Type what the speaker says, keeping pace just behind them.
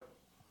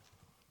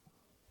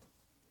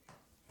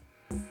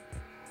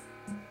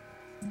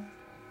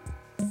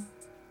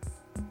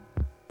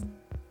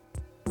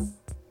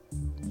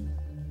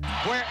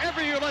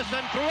wherever you listen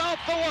throughout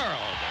the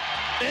world.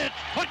 It's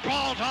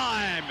football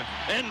time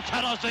in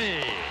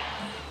Tennessee.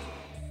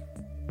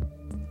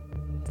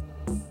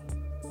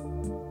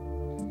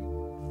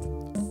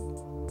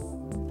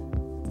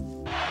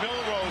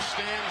 Milrose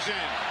stands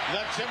in,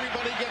 lets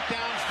everybody get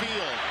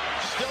downfield.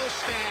 Still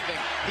standing.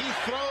 He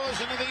throws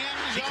into the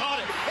end zone. He caught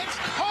it. It's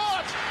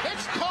caught!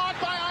 It's caught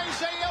by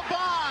Isaiah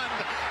Bond.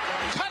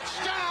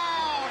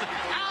 Touchdown,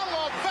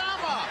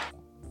 Alabama!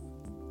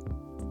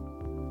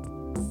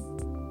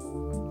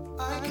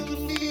 I can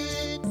feel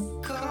it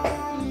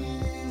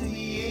coming in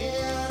the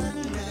air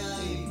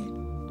tonight.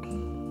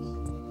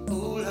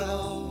 Oh,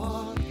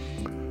 Lord.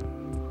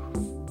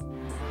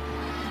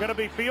 Going to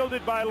be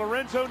fielded by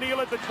Lorenzo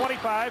Neal at the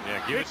 25.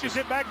 Pitches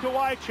it back to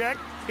Wycheck.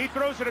 He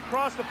throws it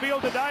across the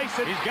field to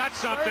Dyson. He's got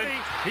something.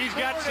 30, He's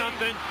got 40,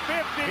 something.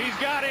 50. He's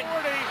got it.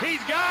 40,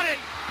 He's got it.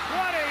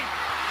 20,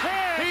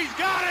 10. He's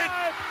got it.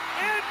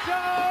 End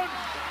zone.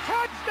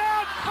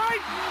 Touchdown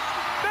Titans.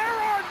 There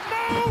are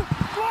no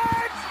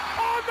flags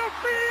on the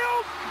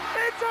field.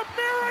 It's a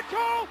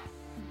miracle.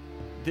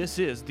 This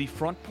is the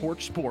Front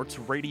Porch Sports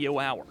Radio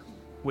Hour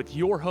with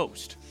your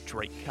host,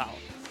 Drake Collins.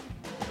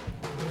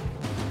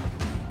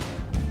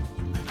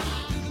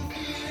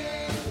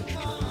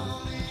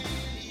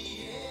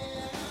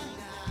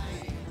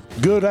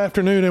 Good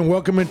afternoon and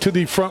welcome into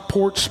the Front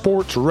Porch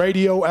Sports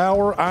Radio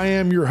Hour. I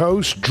am your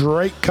host,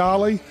 Drake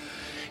Colley,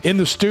 in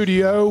the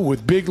studio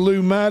with Big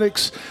Lou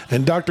Maddox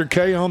and Dr.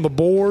 K on the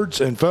boards.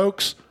 And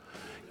folks,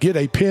 get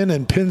a pen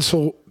and piece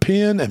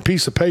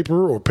of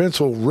paper or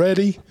pencil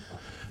ready,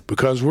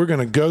 because we're going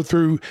to go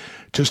through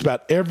just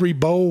about every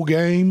bowl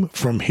game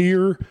from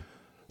here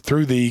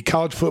through the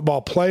college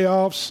football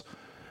playoffs,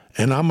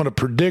 and I'm going to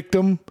predict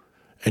them.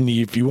 And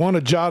if you want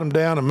to jot them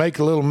down and make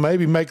a little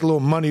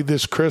money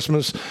this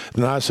Christmas,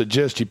 then I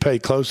suggest you pay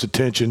close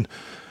attention.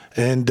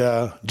 And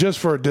just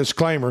for a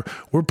disclaimer,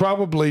 we're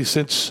probably,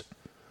 since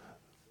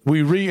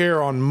we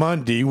re-air on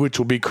Monday, which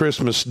will be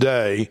Christmas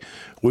Day,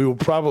 we will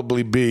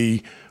probably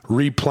be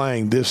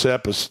replaying this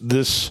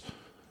episode.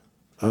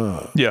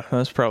 Yeah,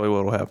 that's probably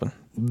what will happen.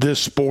 This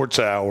sports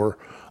hour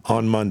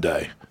on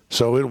Monday.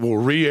 So it will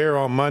re-air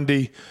on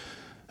Monday,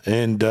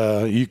 and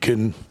you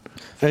can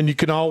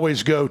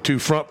always go to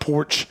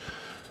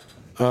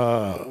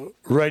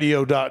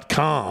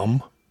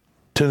frontporchradio.com,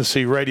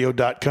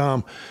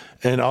 TennesseeRadio.com,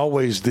 and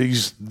always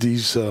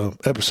these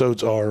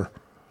episodes are,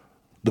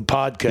 the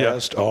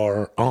podcast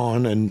are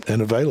on and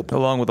available.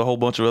 Along with a whole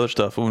bunch of other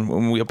stuff.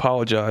 When we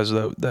apologize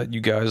that you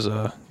guys,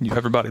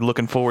 everybody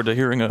looking forward to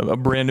hearing a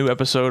brand new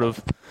episode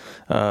of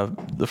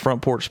the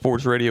Front Porch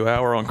Sports Radio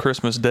Hour on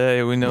Christmas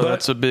Day. We know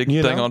that's a big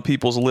thing on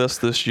people's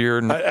list this year.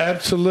 And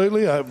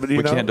absolutely.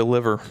 We can't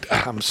deliver.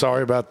 I'm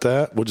sorry about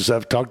that. We'll just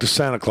have to talk to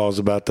Santa Claus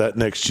about that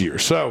next year.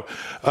 So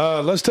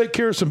let's take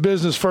care of some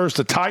business first.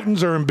 The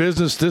Titans are in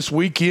business this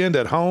weekend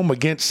at home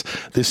against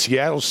the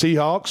Seattle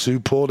Seahawks,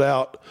 who pulled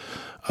out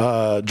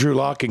Drew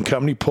Lock and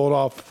company pulled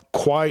off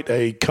quite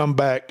a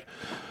comeback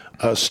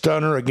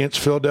stunner against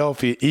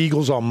Philadelphia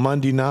Eagles on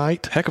Monday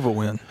night. Heck of a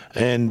win.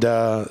 And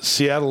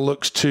Seattle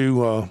looks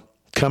to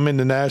come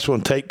into Nashville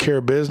and take care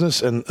of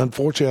business. And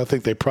unfortunately, I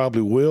think they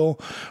probably will.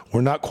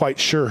 We're not quite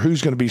sure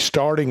who's going to be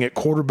starting at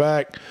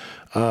quarterback.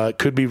 It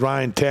could be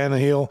Ryan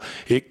Tannehill.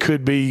 It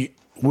could be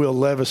Will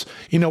Levis.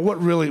 You know,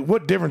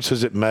 what difference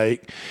does it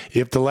make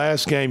if the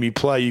last game you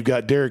play, you've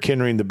got Derrick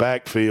Henry in the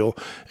backfield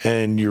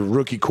and your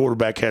rookie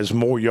quarterback has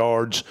more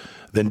yards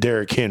than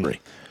Derrick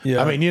Henry?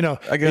 Yeah. I mean, you know,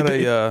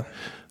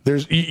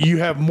 you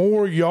have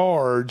more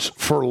yards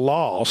for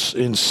loss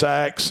in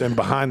sacks and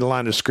behind the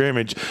line of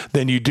scrimmage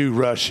than you do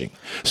rushing.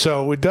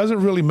 So it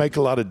doesn't really make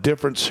a lot of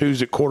difference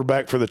who's at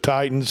quarterback for the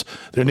Titans.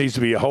 There needs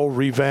to be a whole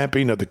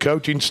revamping of the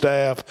coaching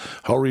staff,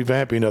 whole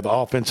revamping of the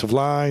offensive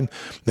line.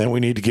 Then we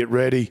need to get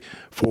ready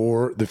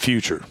for the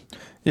future.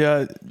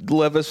 Yeah,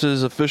 Levis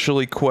is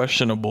officially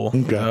questionable.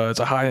 Okay. It's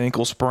a high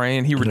ankle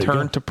sprain. He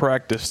returned to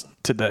practice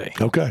today.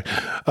 Okay.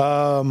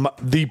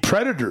 The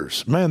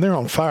Predators, man, they're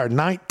on fire.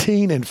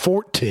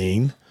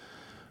 19-14.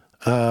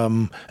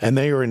 And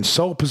they are in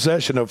sole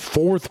possession of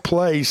fourth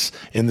place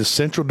in the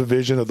Central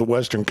Division of the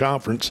Western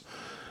Conference,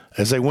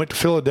 as they went to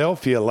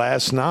Philadelphia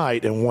last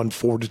night and won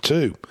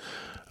 4-2.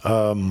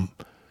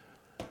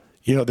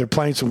 You know, they're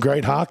playing some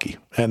great hockey,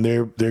 and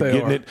they're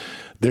getting it.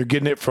 They're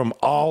getting it from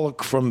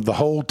the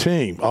whole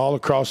team, all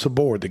across the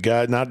board. The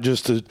guy, not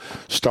just the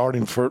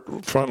starting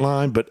front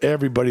line, but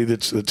everybody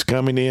that's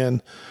coming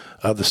in,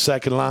 the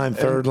second line,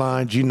 third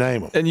lines, you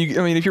name them. And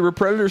if you're a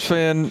Predators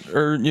fan,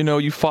 or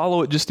you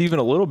follow it just even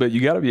a little bit,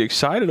 you got to be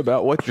excited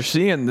about what you're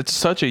seeing. It's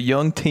such a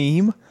young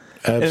team.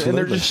 Absolutely. And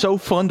they're just so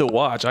fun to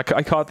watch. I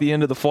caught the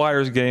end of the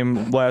Flyers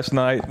game last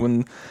night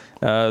when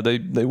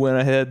they went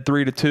ahead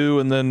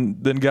 3-2 and then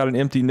got an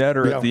empty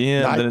netter at the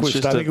end. I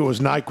think it was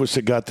Nyquist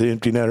that got the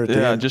empty netter at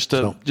the end.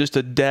 Just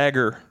a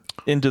dagger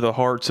into the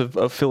hearts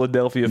of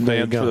Philadelphia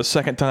fans for the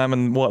second time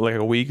in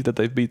a week that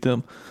they've beat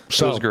them.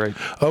 So it was great.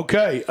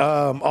 Okay.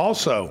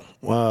 Also,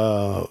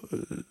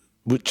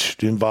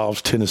 which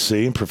involves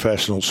Tennessee and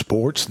professional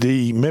sports,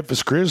 the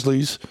Memphis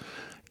Grizzlies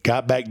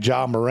got back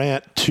Ja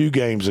Morant 2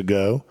 games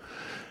ago.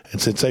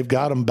 And since they've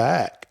got him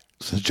back,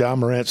 since Ja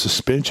Morant's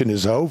suspension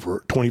is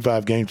over,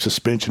 25-game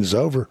suspension is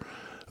over,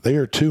 they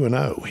are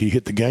 2-0. He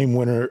hit the game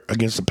winner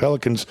against the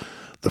Pelicans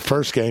the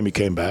first game he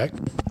came back.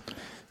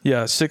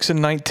 Yeah,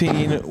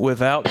 6-19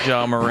 without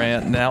Ja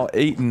Morant. Now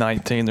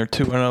 8-19. They're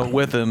 2-0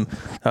 with him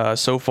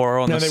so far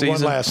on the season. They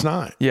won last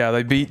night. Yeah,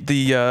 they beat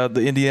the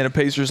Indiana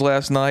Pacers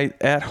last night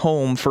at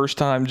home. First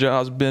time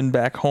Ja's been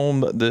back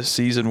home this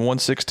season.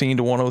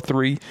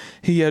 116-103.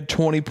 He had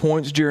 20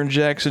 points. Jaren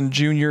Jackson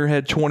Jr.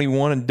 had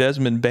 21, and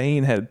Desmond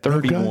Bain had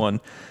 31.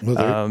 Okay.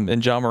 Well,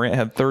 and Ja Morant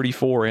had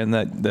 34 in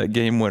that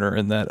game winner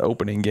in that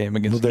opening game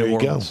against New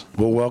Orleans.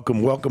 Go. Well,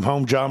 welcome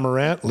home, Ja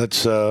Morant.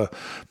 Let's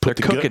put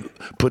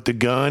the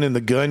gun in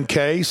the gun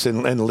case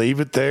and leave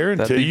it there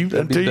until you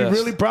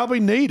really probably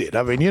need it.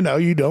 I mean,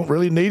 you don't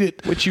really need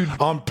it, which you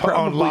on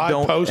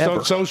live post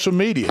on social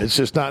media. It's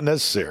just not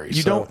necessary.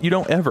 You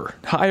don't ever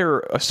hire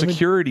a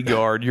security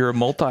guard. You're a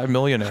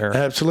multi-millionaire.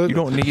 Absolutely, you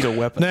don't need a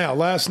weapon. Now,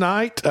 last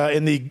night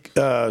in the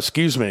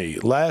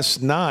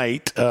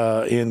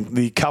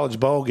College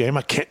Bowl game,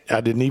 I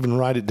didn't even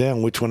write it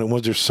down which one it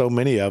was. There's so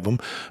many of them,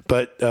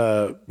 but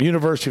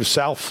University of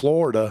South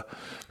Florida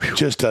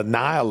just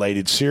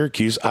annihilated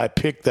Syracuse. I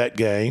picked that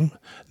game.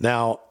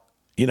 Now,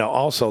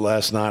 also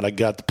last night I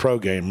got the pro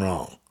game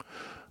wrong.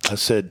 I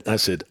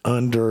said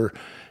under,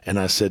 and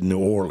I said New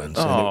Orleans.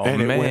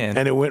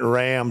 It went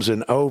Rams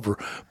and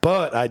over.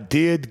 But I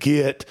did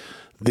get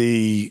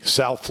the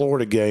South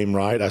Florida game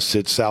right. I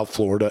said South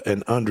Florida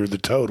and under the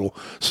total.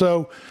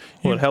 So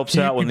it helps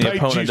out when the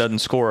opponent doesn't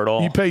score at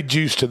all. You paid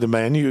juice to the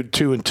man. You had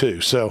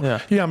 2-2. So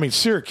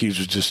Syracuse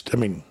was just,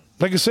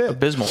 like I said,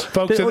 abysmal.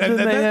 Folks, didn't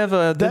they have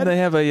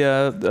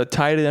a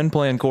tight end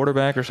playing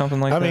quarterback or something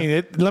like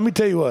that? Let me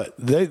tell you what.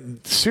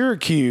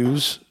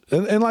 Syracuse,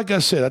 and like I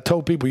said, I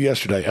told people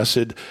yesterday, I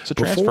said,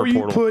 before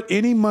you put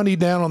any money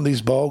down on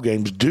these ball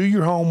games, do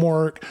your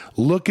homework,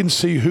 look and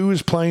see who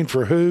is playing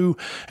for who,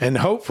 and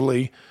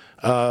hopefully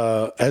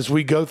as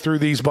we go through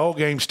these ball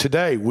games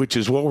today, which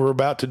is what we're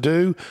about to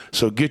do,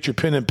 so get your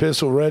pen and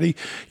pencil ready.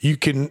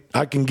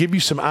 I can give you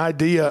some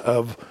idea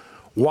of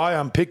why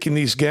I'm picking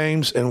these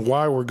games and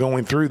why we're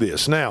going through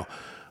this. Now,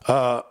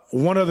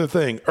 one other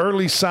thing.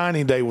 Early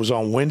signing day was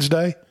on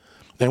Wednesday,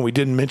 and we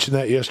didn't mention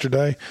that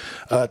yesterday.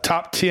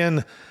 Top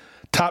 10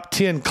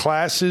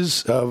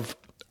 classes of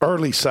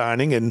early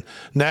signing, and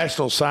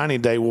National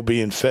Signing Day will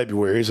be in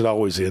February, as it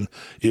always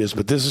is.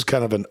 But this is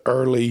kind of an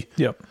early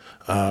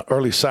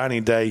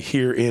signing day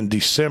here in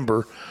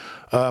December.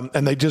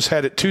 And they just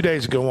had it 2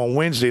 days ago on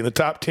Wednesday, and the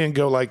top 10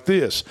 go like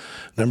this.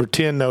 Number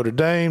 10, Notre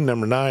Dame.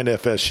 Number 9,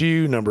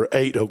 FSU. Number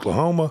 8,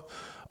 Oklahoma.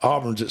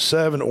 Auburn's at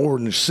 7.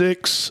 Oregon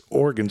 6.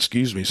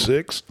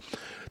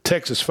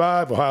 Texas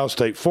 5. Ohio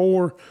State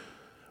 4.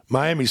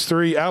 Miami's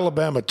 3.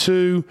 Alabama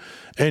 2.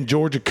 And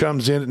Georgia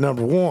comes in at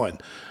number 1.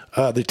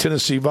 The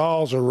Tennessee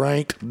Vols are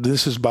ranked.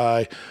 This is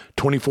by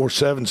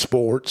 24/7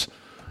 Sports.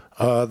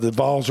 The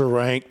Vols are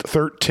ranked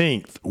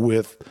 13th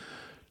with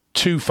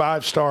 2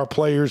 5-star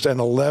players and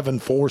 11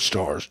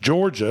 4-stars.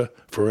 Georgia,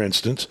 for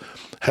instance,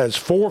 has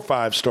 4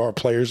 5-star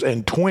players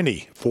and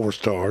 20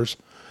 4-stars.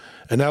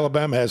 And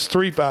Alabama has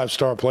 3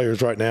 5-star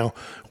players right now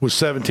with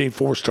 17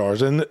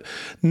 4-stars. And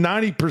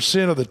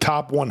 90% of the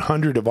top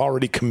 100 have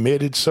already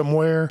committed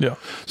somewhere. Yeah.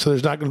 So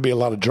there's not going to be a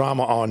lot of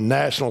drama on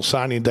National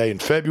Signing Day in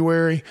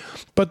February.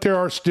 But there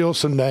are still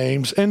some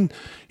names. And,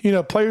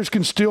 players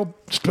can still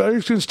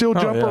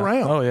jump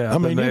around. Oh, yeah.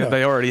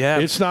 They already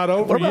have. It's not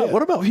over yet.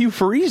 What about Hugh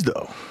Freeze,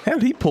 though? How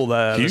did he pull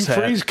that out of his hat?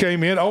 Hugh Freeze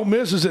came in. Ole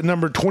Miss is at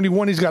number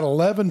 21. He's got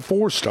 11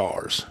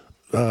 4-stars.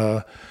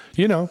 Well,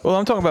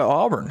 I'm talking about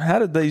Auburn. How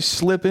did they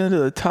slip into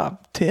the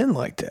top 10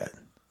 like that?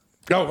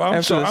 Oh,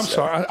 I'm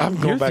sorry. I'm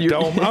going back to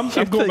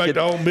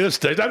Ole Miss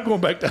days. I'm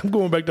going back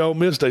to Ole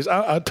Miss days.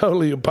 I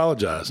totally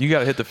apologize. You got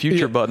to hit the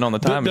future button on the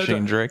time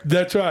machine, Drake.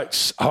 That's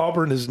right.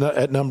 Auburn is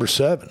at number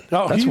 7.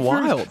 Oh, that's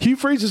wild. Hugh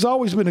Freeze has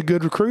always been a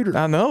good recruiter.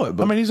 I know it.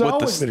 But he's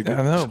always been a good.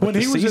 I know. When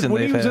he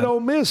was at Ole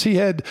Miss, he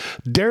had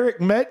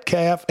Derek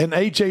Metcalf and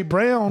A.J.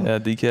 Brown. Yeah,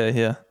 DK.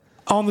 Yeah.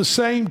 On the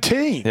same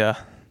team. Yeah.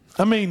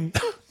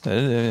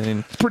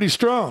 Pretty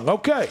strong.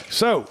 Okay,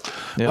 so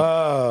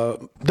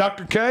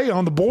Dr. K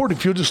on the board.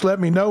 If you'll just let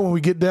me know when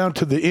we get down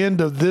to the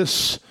end of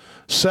this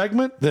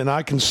segment, then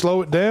I can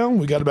slow it down.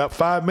 We got about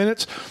 5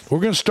 minutes. We're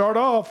going to start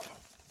off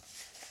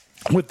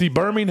with the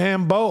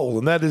Birmingham Bowl,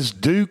 and that is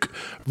Duke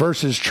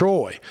versus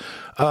Troy.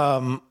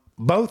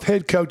 Both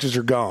head coaches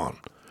are gone.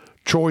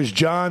 Troy's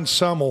John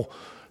Summel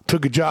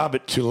took a job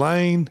at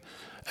Tulane,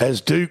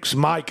 as Duke's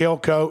Mike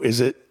Elko is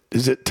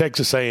at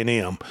Texas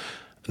A&M.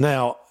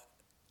 Now,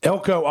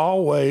 Elko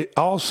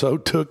also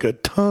took a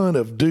ton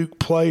of Duke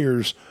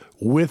players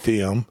with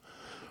him,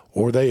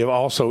 or they have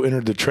also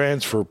entered the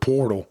transfer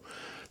portal.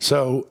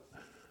 So,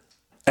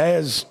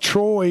 as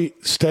Troy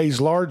stays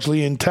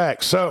largely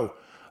intact,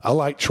 I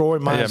like Troy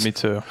minus. Yeah, me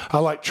too. I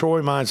like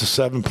Troy minus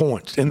 7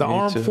 points in the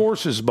Armed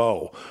Forces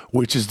Bowl,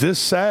 which is this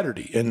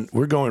Saturday, and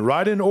we're going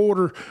right in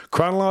order,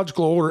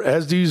 chronological order,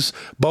 as these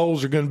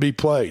bowls are going to be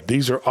played.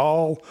 These are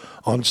all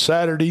on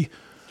Saturday.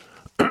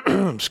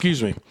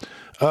 excuse me,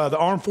 the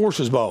Armed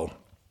Forces Bowl,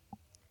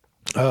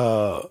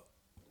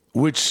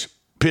 which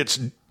pits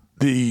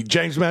the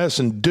James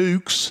Madison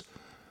Dukes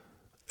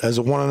as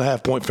a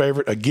 1.5-point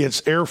favorite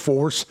against Air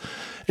Force.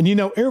 And,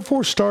 Air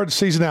Force started the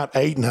season out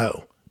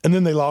 8-0, and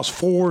then they lost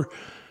 4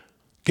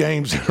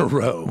 games in a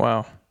row.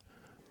 Wow.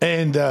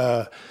 And,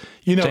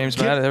 James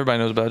Madison, everybody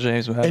knows about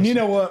James Madison. And you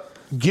know what?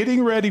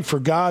 Getting ready for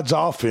God's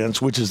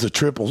offense, which is the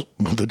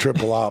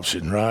triple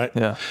option, right?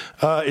 Yeah.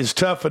 Is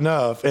tough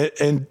enough.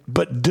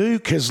 But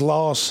Duke has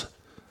lost.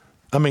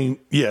 I mean,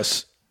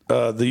 yes,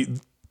 the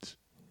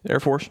Air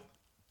Force.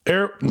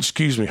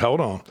 Excuse me.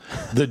 Hold on.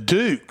 The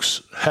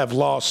Dukes have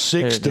lost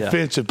 6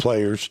 defensive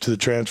players to the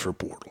transfer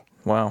portal.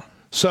 Wow.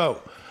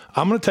 So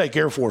I'm going to take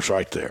Air Force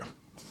right there.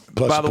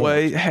 By the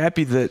way,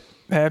 happy that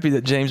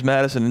James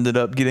Madison ended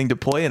up getting to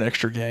play an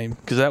extra game,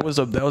 because that was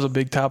a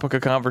big topic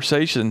of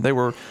conversation. They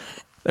were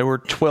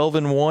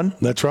 12-1.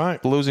 That's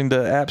right. Losing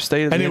to App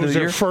State at the end of the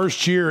year. And it was their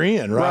first year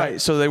in, right?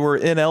 Right. So they were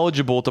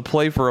ineligible to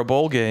play for a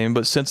bowl game,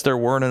 but since there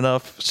weren't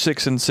enough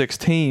 6-6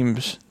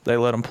 teams, they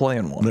let them play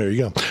in one. There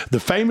you go. The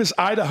famous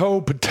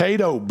Idaho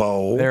Potato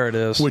Bowl. There it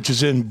is. Which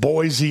is in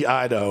Boise,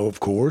 Idaho, of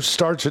course.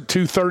 Starts at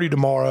 2:30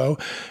 tomorrow,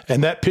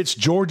 and that pits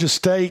Georgia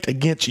State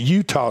against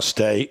Utah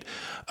State.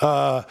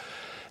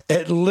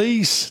 At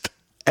least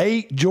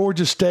 8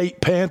 Georgia State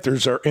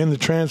Panthers are in the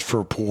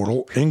transfer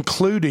portal,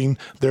 including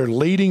their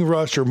leading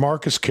rusher,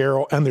 Marcus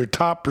Carroll, and their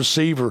top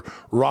receiver,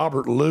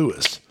 Robert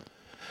Lewis.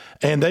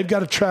 And they've got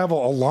to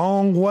travel a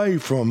long way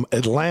from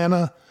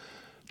Atlanta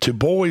to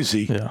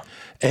Boise. Yeah.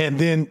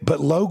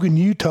 But Logan,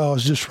 Utah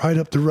is just right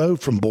up the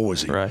road from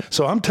Boise. Right.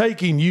 So I'm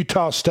taking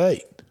Utah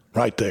State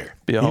right there.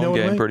 Be a home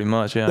game pretty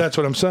much, yeah. That's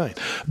what I'm saying.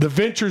 The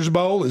Ventures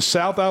Bowl is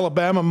South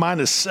Alabama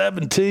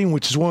 -17,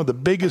 which is one of the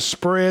biggest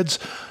spreads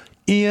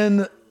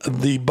in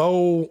the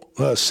bowl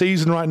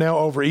season right now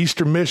over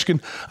Eastern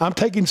Michigan. I'm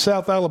taking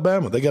South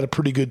Alabama. They got a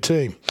pretty good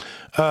team.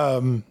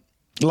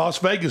 Las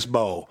Vegas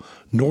Bowl,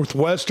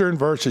 Northwestern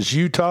versus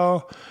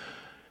Utah.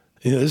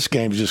 This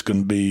game's just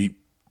going to be,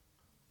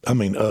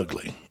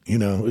 ugly.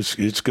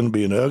 It's going to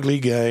be an ugly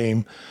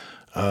game.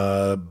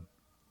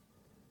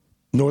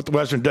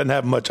 Northwestern doesn't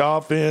have much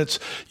offense.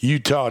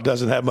 Utah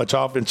doesn't have much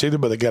offense either,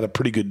 but they got a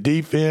pretty good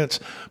defense.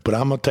 But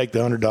I'm going to take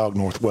the underdog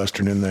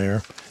Northwestern in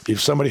there.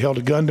 If somebody held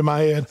a gun to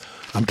my head,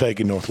 I'm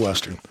taking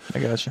Northwestern. I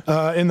got you.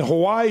 In the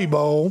Hawaii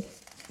Bowl,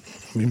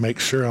 let me make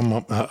sure I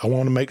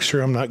want to make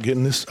sure I'm not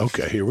getting this.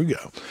 Okay, here we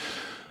go.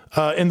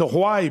 In the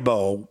Hawaii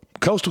Bowl,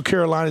 Coastal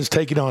Carolina is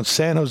taking on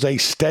San Jose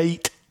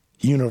State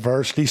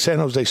University. San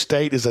Jose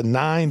State is a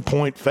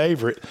 9-point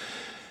favorite.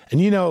 And,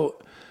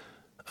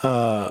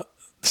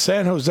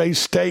 San Jose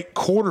State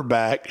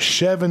quarterback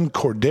Chevin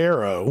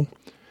Cordero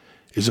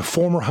is a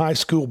former high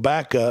school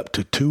backup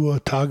to Tua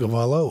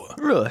Tagovailoa.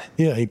 Really?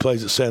 Yeah, he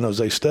plays at San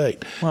Jose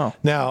State. Wow.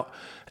 Now,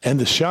 and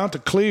the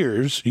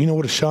Chanticleers, you know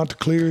what a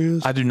Chanticleer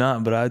is? I do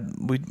not, but I heard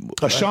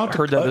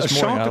that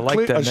this morning. I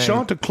like that name. A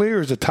Chanticleer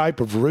is a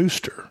type of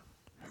rooster.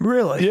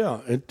 Really? Yeah,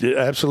 it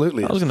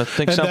absolutely is. I was going to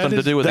think something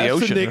to do with the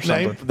ocean or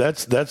something.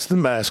 That's the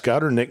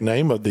mascot or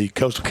nickname of the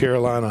Coastal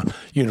Carolina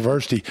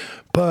University.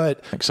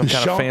 But like some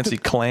kind of fancy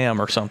clam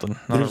or something.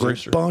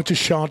 There's a bunch of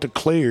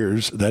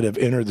Chanticleers that have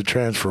entered the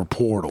transfer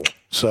portal.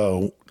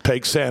 So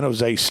take San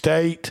Jose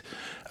State.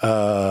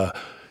 Chevin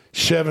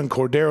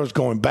Cordero's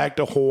going back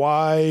to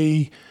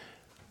Hawaii.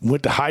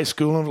 Went to high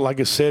school, like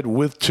I said,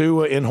 with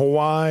Tua in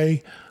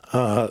Hawaii.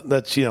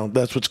 That's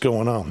what's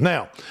going on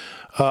now.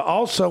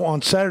 Also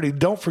on Saturday,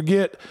 don't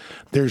forget,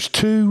 there's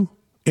 2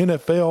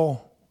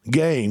 NFL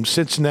games,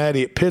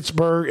 Cincinnati at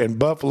Pittsburgh and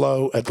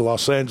Buffalo at the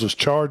Los Angeles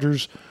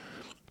Chargers.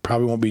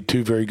 Probably won't be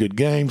 2 very good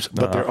games,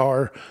 but there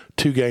are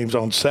 2 games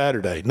on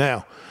Saturday.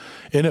 Now,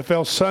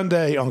 NFL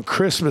Sunday on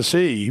Christmas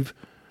Eve,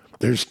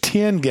 there's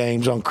 10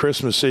 games on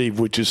Christmas Eve,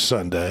 which is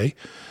Sunday.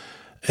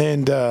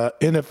 And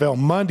NFL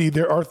Monday,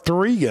 there are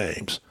 3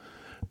 games.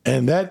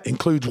 And that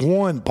includes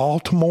one,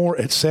 Baltimore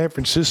at San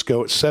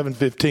Francisco at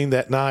 7:15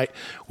 that night,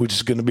 which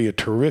is going to be a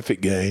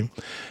terrific game.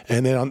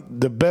 And then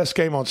the best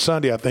game on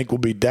Sunday, I think, will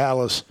be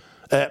Dallas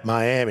at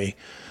Miami.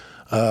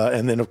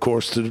 And then, of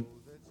course, the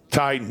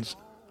Titans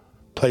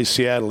play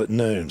Seattle at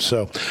noon.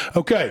 So,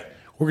 okay,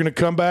 we're going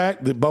to come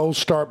back. The bowls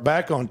start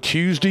back on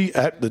Tuesday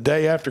at the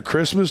day after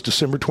Christmas,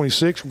 December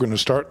 26th. We're going to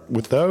start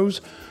with those.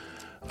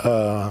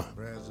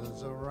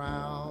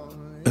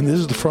 And this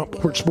is the Front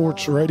Porch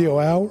Sports Radio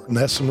Hour, and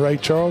that's some Ray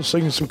Charles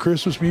singing some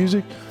Christmas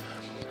music,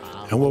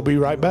 and we'll be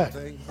right back.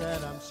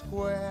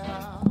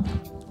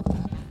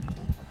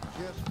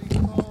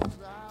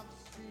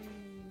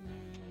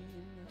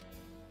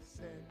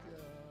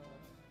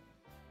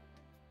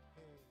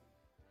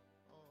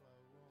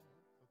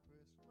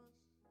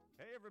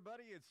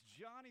 everybody, it's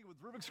Johnny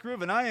with Rubik's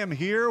Groove, and I am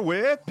here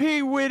with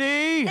P.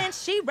 Whitty and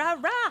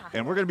She-Ra-Ra.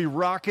 And we're going to be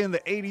rocking the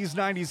 80s,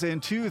 90s,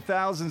 and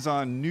 2000s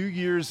on New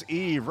Year's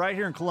Eve right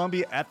here in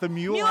Columbia at the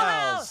Mule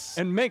House.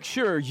 And make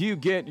sure you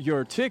get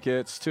your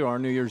tickets to our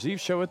New Year's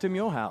Eve show at the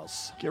Mule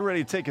House. Get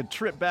ready to take a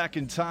trip back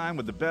in time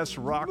with the best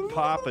rock,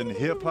 pop, and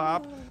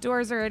hip-hop.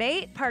 Doors are at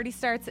 8, party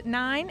starts at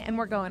 9, and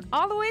we're going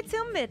all the way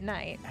till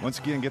midnight. Once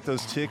again, get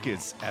those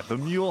tickets at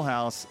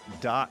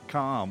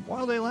themulehouse.com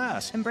while they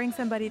last. And bring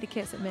somebody to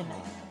kiss at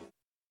midnight.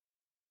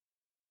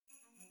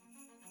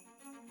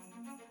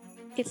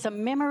 It's a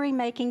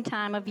memory-making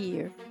time of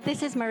year.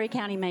 This is Murray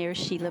County Mayor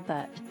Sheila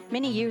Butt.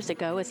 Many years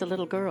ago, as a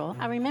little girl,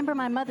 I remember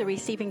my mother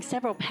receiving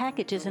several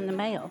packages in the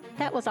mail.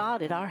 That was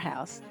odd at our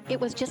house. It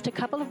was just a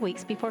couple of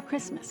weeks before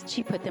Christmas.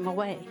 She put them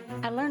away.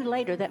 I learned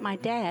later that my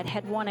dad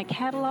had won a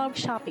catalog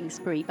shopping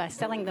spree by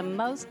selling the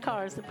most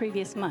cars the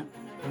previous month.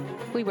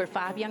 We were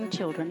 5 young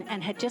children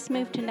and had just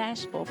moved to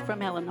Nashville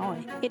from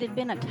Illinois. It had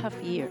been a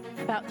tough year.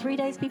 About 3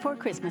 days before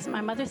Christmas,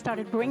 my mother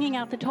started bringing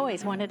out the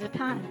toys one at a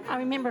time. I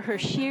remember her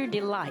sheer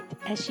delight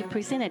as she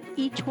presented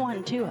each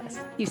one to us.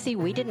 You see,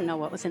 we didn't know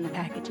what was in the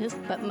packages,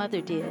 but Mother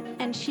did,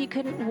 and she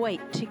couldn't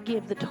wait to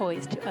give the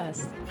toys to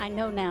us. I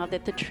know now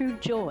that the true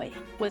joy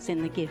was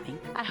in the giving.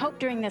 I hope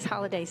during this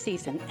holiday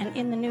season and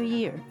in the new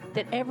year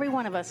that every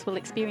one of us will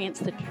experience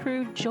the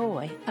true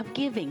joy of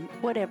giving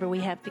whatever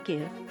we have to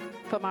give.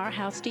 From our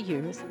house to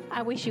yours,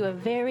 I wish you a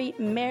very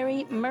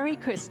Merry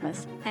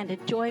Christmas and a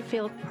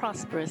joy-filled,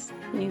 prosperous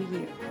New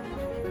Year.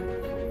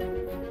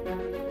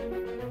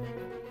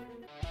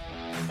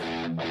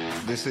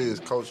 This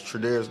is Coach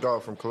Tredaris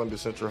Goff from Columbia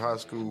Central High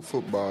School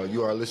football.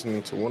 You are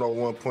listening to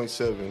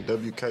 101.7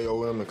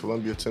 WKOM in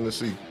Columbia,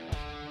 Tennessee.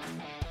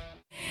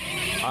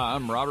 Hi,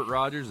 I'm Robert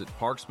Rogers at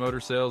Parks Motor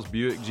Sales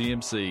Buick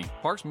GMC.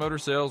 Parks Motor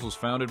Sales was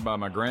founded by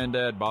my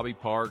granddad, Bobby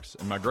Parks,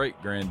 and my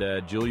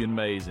great-granddad, Julian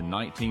Mays, in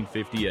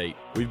 1958.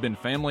 We've been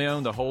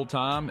family-owned the whole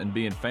time, and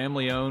being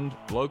family-owned,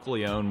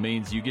 locally-owned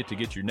means you get to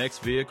get your next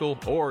vehicle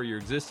or your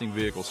existing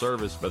vehicle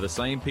serviced by the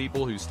same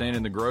people who stand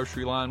in the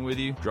grocery line with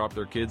you, drop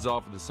their kids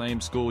off at the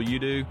same school you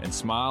do, and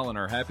smile and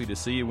are happy to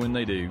see you when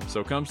they do.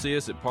 So come see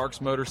us at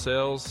Parks Motor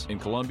Sales in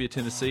Columbia,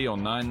 Tennessee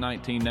on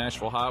 919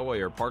 Nashville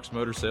Highway or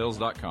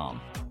parksmotorsales.com.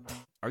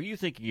 Are you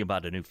thinking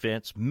about a new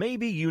fence?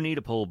 Maybe you need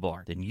a pole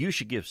barn. Then you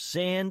should give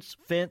Sands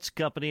Fence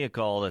Company a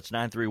call. That's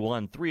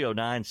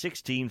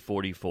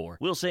 931-309-1644.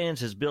 Will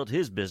Sands has built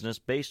his business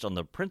based on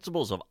the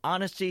principles of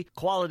honesty,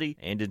 quality,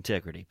 and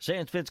integrity.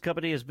 Sands Fence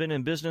Company has been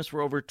in business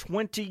for over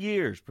 20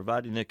 years,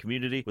 providing the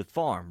community with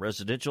farm,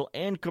 residential,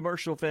 and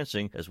commercial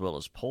fencing, as well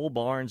as pole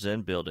barns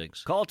and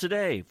buildings. Call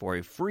today for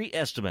a free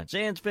estimate.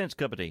 Sands Fence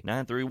Company,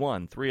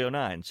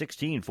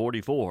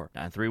 931-309-1644.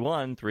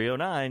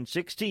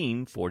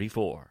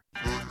 931-309-1644.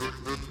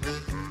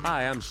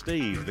 Hi, I'm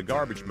Steve, the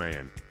Garbage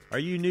Man. Are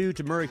you new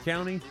to Murray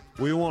County?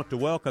 We want to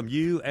welcome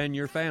you and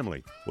your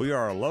family. We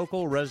are a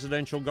local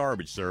residential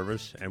garbage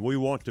service, and we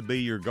want to be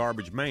your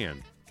garbage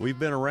man. We've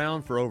been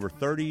around for over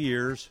 30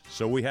 years,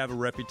 so we have a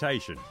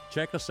reputation.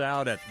 Check us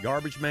out at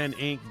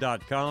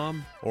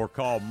garbagemaninc.com or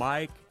call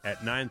Mike at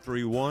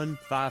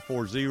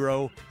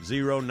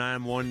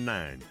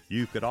 931-540-0919.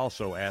 You could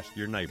also ask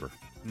your neighbor.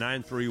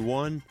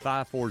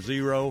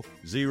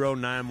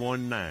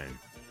 931-540-0919.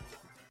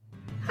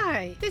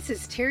 Hi, this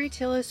is Terry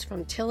Tillis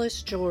from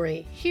Tillis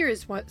Jewelry. Here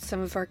is what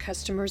some of our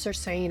customers are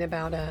saying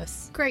about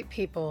us. Great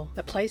people,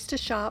 the place to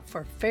shop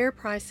for fair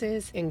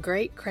prices and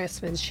great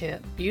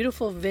craftsmanship,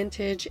 beautiful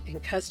vintage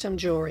and custom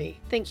jewelry.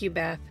 Thank you,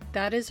 Beth.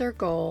 That is our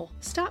goal.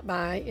 Stop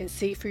by and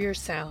see for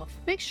yourself.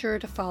 Make sure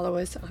to follow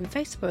us on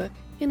Facebook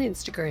and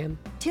Instagram.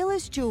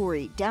 Tillis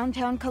Jewelry,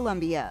 downtown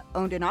Columbia,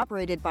 owned and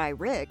operated by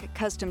Rick,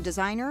 custom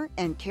designer,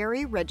 and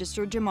Carrie,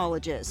 registered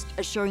gemologist,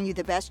 assuring you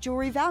the best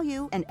jewelry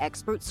value and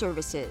expert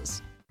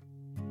services.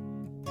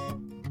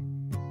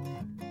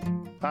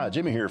 Hi,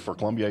 Jimmy here for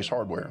Columbia Ace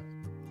Hardware.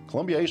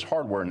 Columbia Ace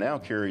Hardware now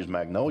carries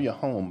Magnolia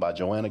Home by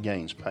Joanna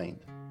Gaines paint.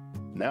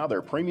 Now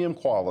their premium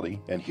quality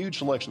and huge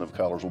selection of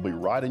colors will be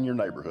right in your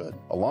neighborhood,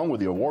 along with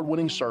the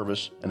award-winning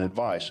service and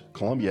advice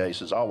Columbia Ace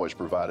has always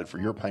provided for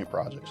your paint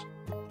projects.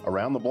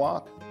 Around the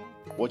block,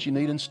 what you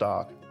need in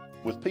stock,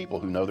 with people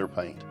who know their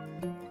paint.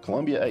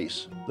 Columbia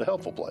Ace, the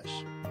helpful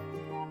place.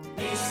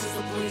 Ace is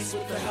the place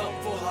with the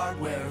helpful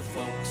hardware,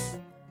 folks.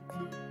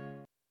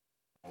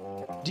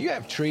 Do you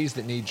have trees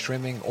that need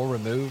trimming or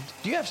removed?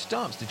 Do you have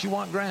stumps that you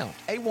want ground?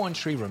 A1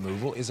 Tree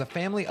Removal is a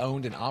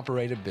family-owned and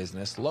operated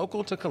business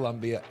local to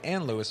Columbia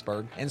and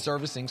Lewisburg and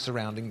servicing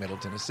surrounding Middle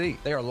Tennessee.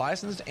 They are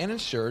licensed and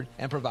insured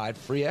and provide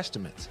free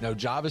estimates. No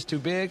job is too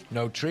big,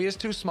 no tree is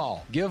too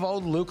small. Give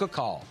old Luke a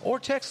call or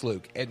text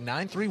Luke at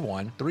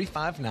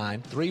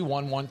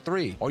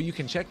 931-359-3113, or you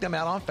can check them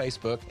out on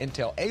Facebook and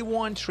tell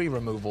A1 Tree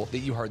Removal that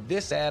you heard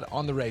this ad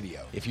on the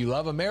radio. If you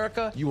love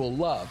America, you will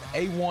love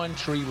A1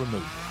 Tree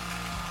Removal.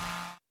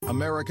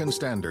 American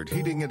Standard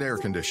Heating and Air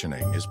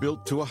Conditioning is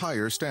built to a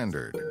higher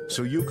standard,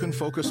 so you can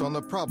focus on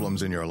the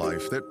problems in your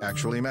life that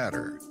actually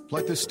matter,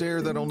 like the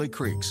stair that only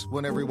creaks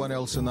when everyone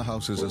else in the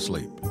house is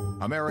asleep.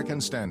 American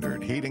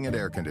Standard Heating and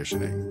Air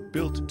Conditioning,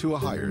 built to a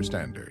higher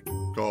standard.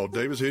 Call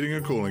Davis Heating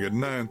and Cooling at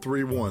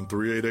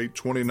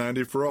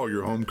 931-388-2090 for all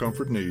your home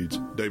comfort needs.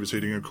 Davis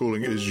Heating and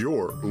Cooling is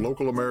your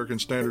local American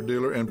Standard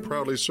dealer and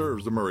proudly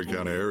serves the Maury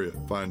County area.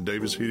 Find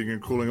Davis Heating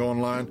and Cooling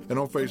online and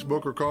on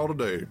Facebook or call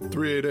today,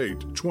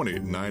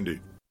 388-2090.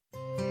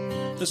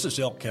 This is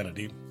Elk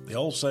Kennedy. The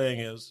old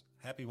saying is,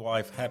 happy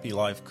wife, happy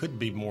life couldn't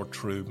be more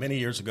true. Many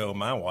years ago,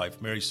 my wife,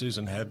 Mary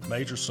Susan, had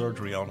major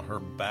surgery on her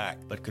back,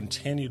 but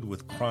continued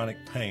with chronic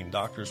pain.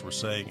 Doctors were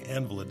saying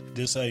invalid,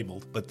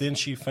 disabled, but then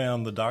she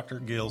found the Dr.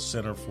 Gill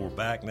Center for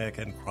Back, Neck,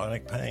 and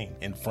Chronic Pain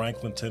in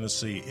Franklin,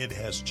 Tennessee. It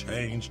has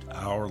changed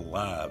our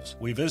lives.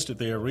 We visited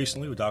there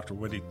recently with Dr.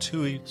 Wendy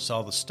Toohey,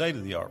 saw the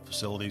state-of-the-art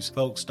facilities.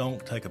 Folks,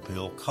 don't take a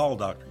pill. Call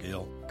Dr.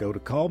 Gill. Go to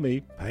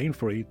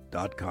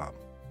callmepainfree.com.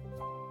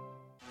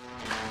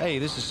 Hey,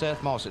 this is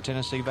Seth Moss at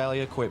Tennessee Valley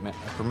Equipment,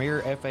 a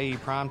premier FAE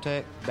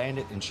PrimeTech,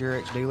 Bandit, and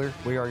SureX dealer.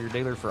 We are your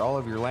dealer for all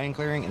of your land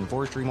clearing and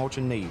forestry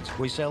mulching needs.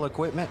 We sell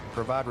equipment,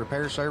 provide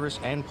repair service,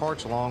 and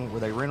parts along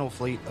with a rental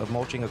fleet of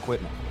mulching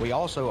equipment. We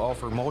also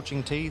offer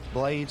mulching teeth,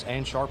 blades,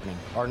 and sharpening.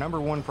 Our number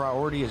one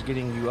priority is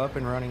getting you up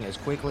and running as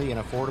quickly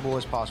and affordable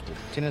as possible.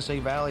 Tennessee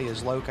Valley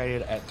is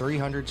located at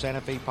 300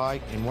 Santa Fe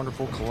Pike in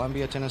wonderful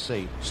Columbia,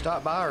 Tennessee.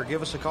 Stop by or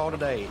give us a call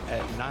today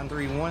at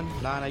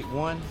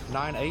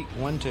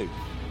 931-981-9812.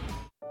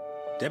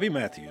 Debbie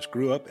Matthews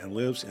grew up and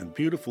lives in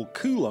beautiful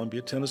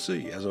Columbia,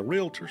 Tennessee. As a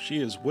realtor,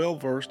 she is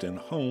well-versed in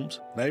homes,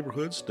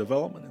 neighborhoods,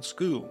 development, and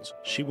schools.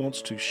 She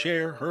wants to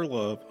share her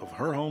love of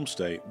her home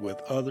state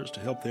with others to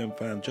help them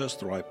find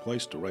just the right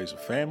place to raise a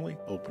family,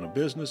 open a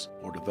business,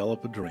 or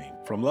develop a dream.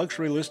 From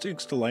luxury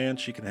listings to land,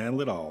 she can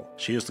handle it all.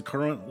 She is the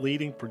current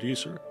leading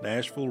producer,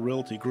 Nashville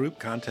Realty Group.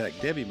 Contact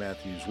Debbie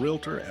Matthews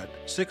Realtor at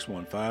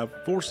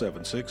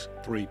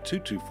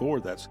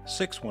 615-476-3224. That's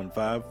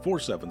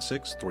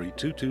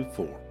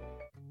 615-476-3224.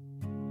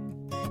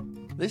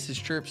 This is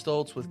Trip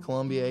Stoltz with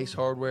Columbia Ace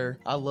Hardware.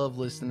 I love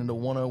listening to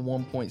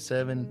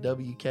 101.7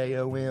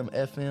 WKOM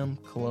FM,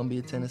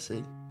 Columbia,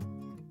 Tennessee.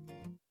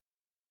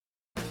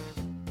 They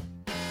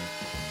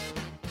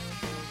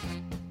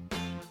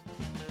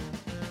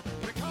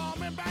call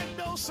me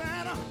Backdoor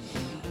Santa.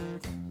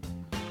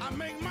 I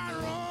make my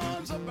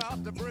runs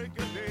about the break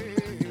of day.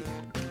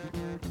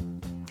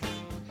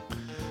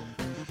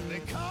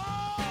 They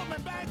call me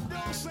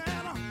Backdoor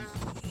Santa.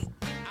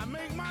 I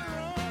make my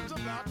runs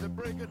about the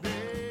break of day.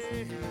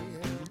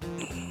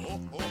 Oh,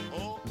 oh,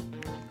 oh.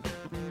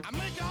 I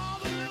make all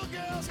the little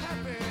girls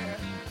happy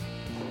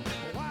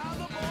while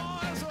the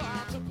boys are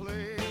out to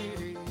play.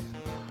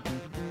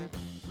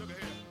 Look at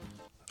here.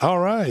 All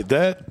right,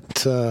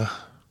 that's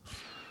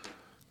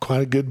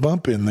quite a good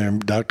bump in there,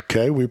 Dr.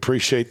 K. We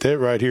appreciate that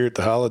right here at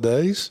the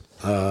holidays.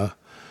 Of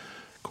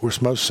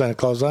course, most Santa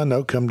Claus I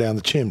know come down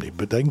the chimney,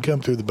 but they can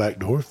come through the back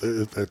door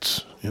if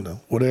that's,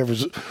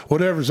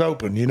 whatever's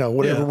open,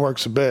 whatever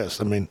works the best.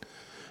 I mean,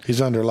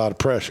 he's under a lot of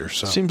pressure.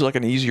 So seems like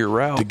an easier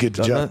route to get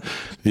the job.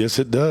 Yes,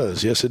 it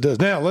does. Yes, it does.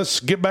 Now let's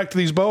get back to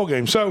these bowl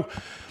games. So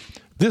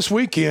this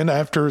weekend,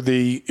 after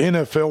the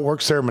NFL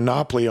works their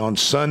monopoly on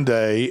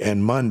Sunday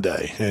and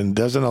Monday and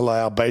doesn't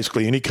allow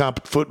basically any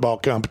football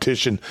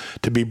competition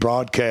to be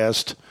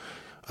broadcast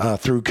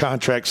through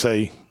contracts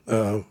they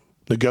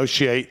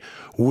negotiate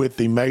with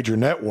the major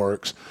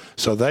networks.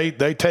 So they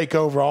take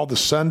over all the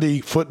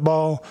Sunday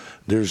football.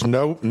 There's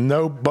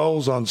no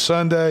bowls on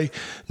Sunday,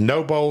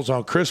 no bowls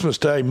on Christmas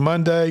Day,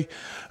 Monday.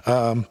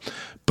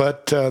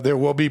 But there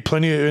will be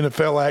plenty of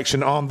NFL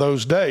action on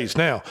those days.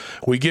 Now,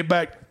 we get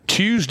back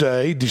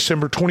Tuesday,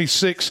 December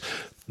 26th,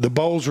 the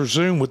bowls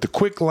resume with the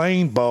Quick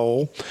Lane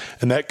Bowl,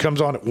 and that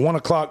comes on at 1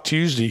 o'clock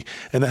Tuesday,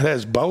 and that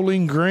has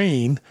Bowling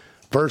Green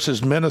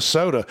versus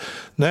Minnesota.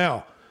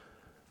 Now,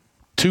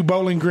 two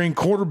Bowling Green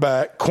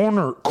cornerbacks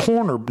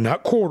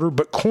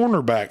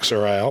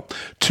are out.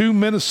 Two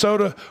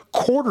Minnesota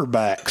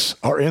quarterbacks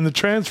are in the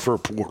transfer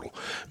portal.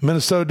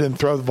 Minnesota didn't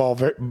throw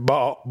the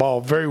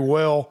ball very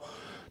well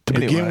to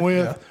begin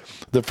with. Yeah.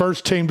 The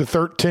first team to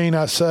 13,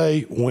 I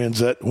say, wins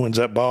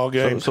that ball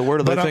game. So where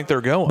do they think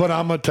they're going? But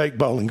I'm going to take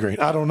Bowling Green.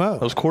 I don't know.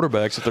 Those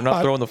quarterbacks, if they're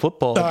not throwing the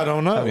football. I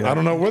don't know. I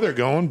don't know where they're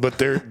going, but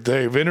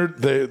they've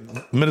entered.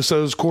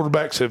 Minnesota's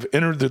quarterbacks have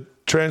entered the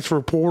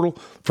transfer portal.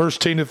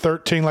 First team to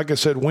 13, like I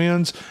said,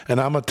 wins, and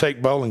I'm going to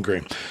take Bowling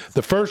Green.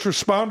 The First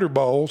Responder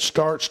Bowl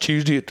starts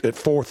Tuesday at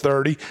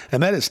 4:30,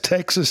 and that is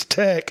Texas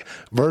Tech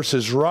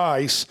versus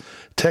Rice.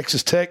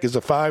 Texas Tech is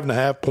a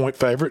 5.5-point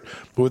favorite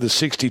with a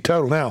 60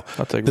 total. Now,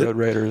 I'll take Red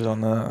Raiders on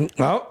that.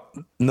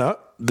 No,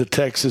 the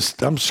Texas.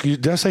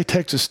 Did I say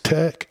Texas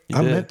Tech?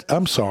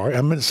 I'm sorry.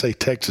 I meant to say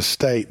Texas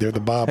State. They're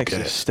the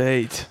Bobcats.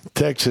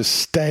 Texas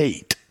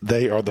State.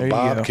 They are the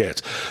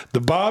Bobcats.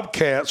 The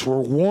Bobcats were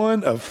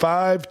one of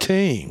 5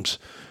 teams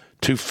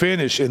to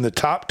finish in the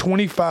top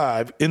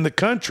 25 in the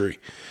country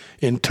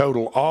in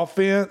total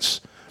offense,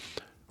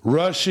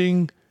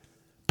 rushing,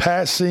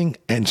 passing,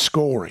 and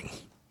scoring.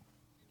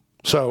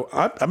 So,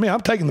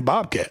 I'm taking the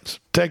Bobcats,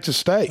 Texas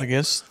State.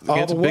 Against the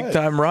way.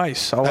 big-time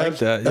Rice. I like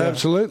that. Yeah.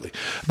 Absolutely.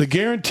 The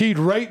Guaranteed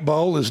Rate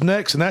Bowl is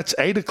next, and that's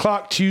 8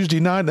 o'clock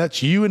Tuesday night. That's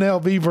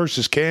UNLV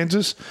versus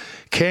Kansas.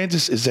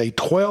 Kansas is a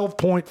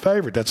 12-point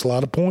favorite. That's a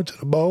lot of points in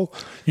a bowl.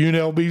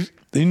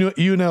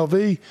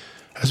 UNLV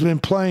has been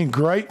playing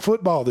great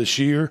football this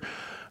year,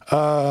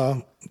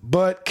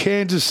 but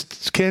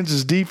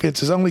Kansas defense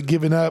has only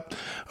given up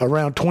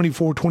around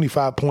 24,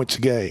 25 points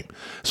a game.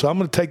 So I'm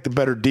going to take the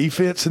better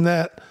defense in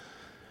that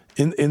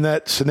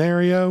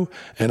scenario,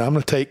 and I'm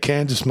going to take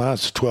Kansas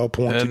minus 12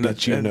 points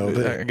against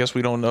UNLV. I guess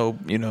we don't know,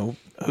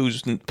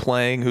 who's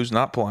playing, who's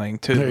not playing,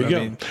 too. There you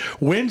go.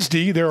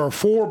 Wednesday, there are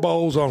 4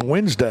 bowls on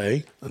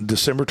Wednesday,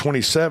 December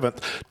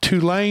 27th.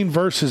 Tulane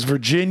versus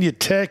Virginia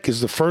Tech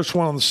is the first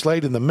one on the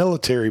slate in the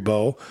Military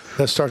Bowl.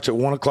 That starts at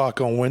 1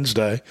 o'clock on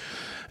Wednesday.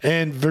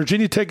 And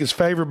Virginia Tech is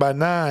favored by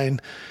 9.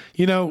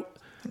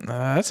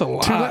 That's a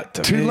lot.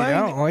 Tulane,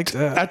 I don't like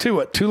that. I tell you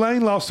what,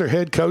 Tulane lost their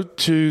head coach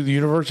to the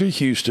University of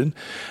Houston,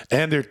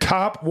 and their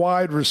top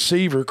wide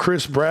receiver,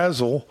 Chris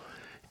Brazzell,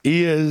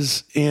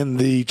 is in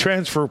the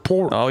transfer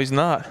portal. Oh, he's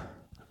not.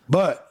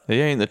 But he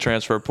ain't in the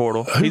transfer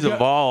portal. He's a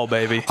Vol,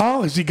 baby.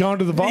 Oh, has he gone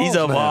to the Vols? He's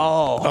a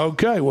Vol.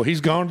 Okay, well,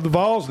 he's gone to the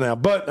Vols now.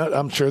 But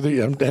I'm sure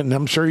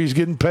he's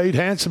getting paid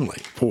handsomely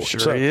for it.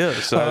 Sure he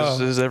is. So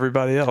is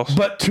everybody else.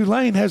 But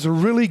Tulane has a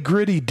really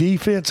gritty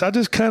defense. I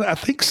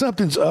think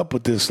something's up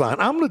with this line.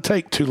 I'm going to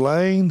take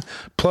Tulane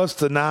plus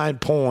the 9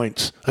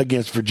 points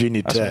against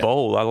Virginia Tech. That's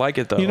bold. I like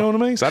it though. You know what I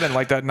mean? 'Cause I didn't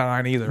like that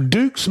 9 either.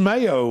 Duke's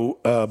Mayo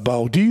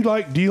Bowl. Do you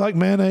like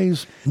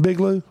mayonnaise,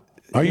 Big Lou?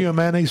 Are you a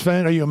mayonnaise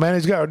fan? Are you a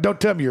mayonnaise guy? Or don't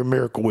tell me you're a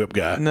Miracle Whip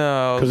guy.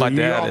 No, my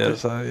dad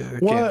is.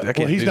 I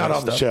can't he's not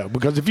on the show.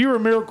 Because if you're a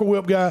Miracle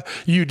Whip guy,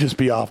 you'd just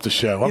be off the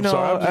show. I'm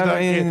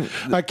sorry.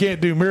 I can't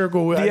do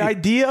Miracle Whip. The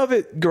idea of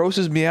it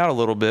grosses me out a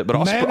little bit, but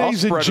I'll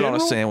spread it on a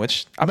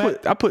sandwich.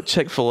 I put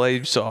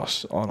Chick-fil-A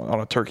sauce on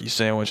a turkey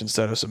sandwich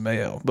instead of some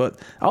mayo. But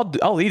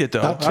I'll eat it,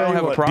 though. I don't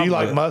have a problem. Do you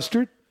like with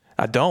mustard?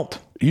 I don't.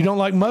 You don't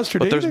like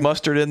mustard either? But there's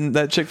mustard in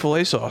that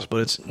Chick-fil-A sauce,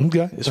 but it's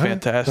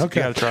fantastic.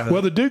 Okay. You got to try that.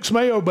 Well, the Duke's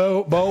Mayo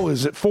Bowl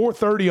is at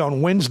 4:30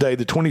 on Wednesday,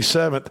 the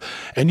 27th.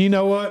 And you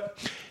know what?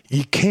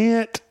 You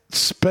can't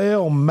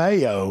spell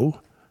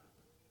mayo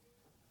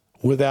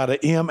without an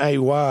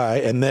M-A-Y,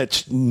 and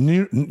that's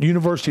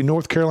University of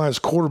North Carolina's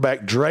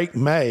quarterback Drake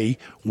May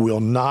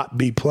will not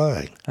be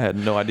playing. I had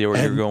no idea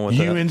where you were going with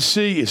that. UNC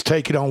is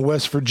taking on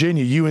West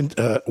Virginia.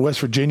 West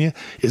Virginia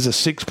is a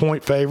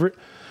 6-point favorite.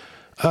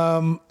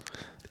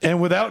 And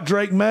without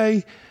Drake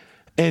May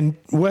and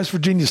West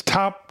Virginia's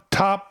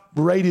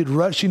top-rated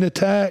rushing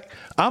attack,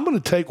 I'm going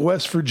to take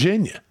West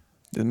Virginia.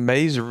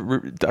 May's,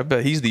 I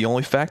bet he's the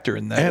only factor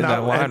in that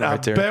line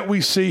right there. I bet we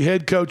see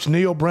head coach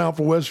Neil Brown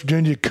for West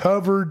Virginia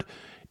covered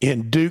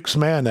in Duke's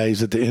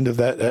mayonnaise at the end of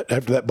that,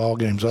 after that ball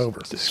game's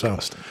over. So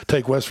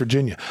take West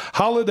Virginia.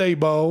 Holiday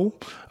Bowl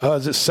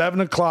is at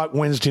 7 o'clock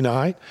Wednesday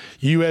night.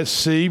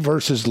 USC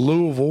versus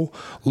Louisville.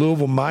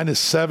 Louisville minus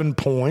 7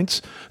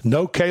 points.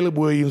 No Caleb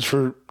Williams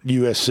for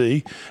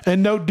USC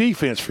and no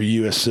defense for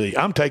USC.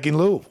 I'm taking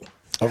Louisville.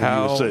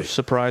 How USC.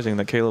 Surprising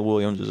that Caleb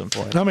Williams isn't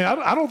playing. I mean,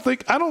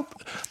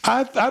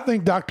 I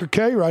think Dr.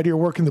 K right here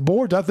working the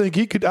boards. I think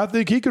he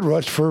could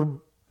rush for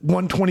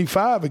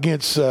 125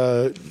 against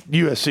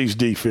USC's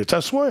defense. I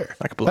swear.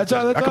 I could block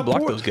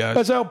those guys.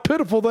 That's how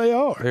pitiful they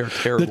are. They're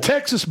terrible. The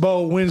Texas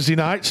Bowl Wednesday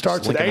night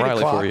starts at 8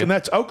 o'clock, and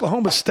that's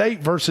Oklahoma State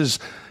versus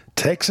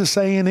Texas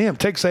A&M.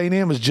 Texas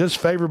A&M is just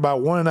favored by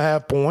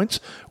 1.5 points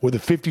with a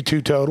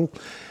 52 total.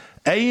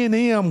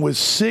 A&M with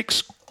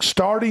 6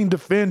 starting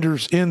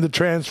defenders in the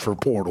transfer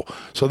portal,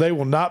 so they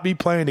will not be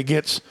playing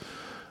against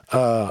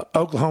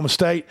Oklahoma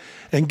State.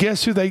 And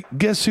guess who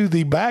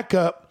the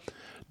backup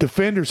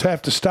defenders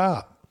have to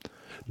stop?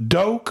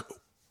 Doak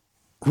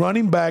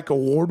running back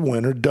award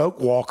winner, Doak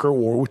Walker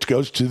Award, which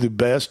goes to the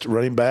best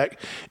running back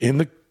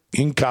in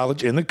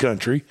college in the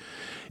country,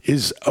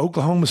 is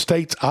Oklahoma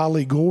State's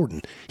Ollie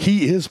Gordon.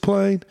 He is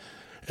playing.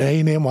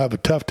 A&M will have a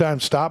tough time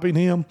stopping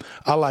him.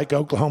 I like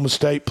Oklahoma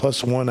State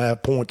plus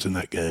 1.5 points in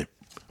that game.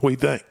 What do you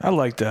think? I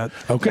like that.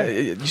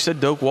 Okay. You said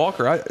Doak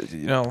Walker. I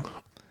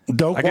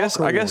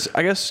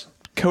guess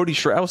Cody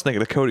Schrader. I was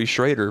thinking of Cody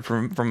Schrader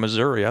from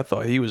Missouri. I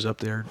thought he was up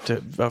there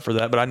for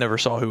that, but I never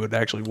saw who had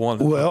actually won.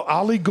 Well,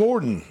 Ollie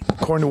Gordon,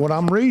 according to what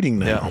I'm reading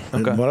now,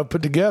 and what I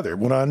put together,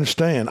 what I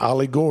understand,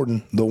 Ollie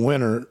Gordon, the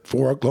winner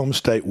for Oklahoma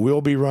State,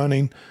 will be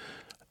running.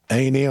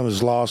 A&M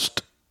has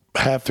lost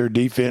half their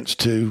defense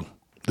to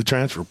the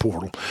transfer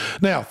portal.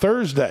 Now,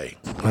 Thursday,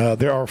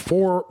 there are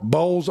 4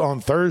 bowls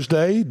on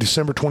Thursday,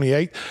 December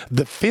 28th.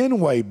 The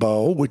Fenway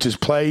Bowl, which is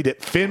played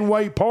at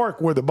Fenway Park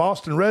where the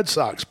Boston Red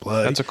Sox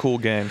play. That's a cool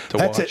game to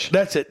watch.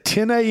 That's at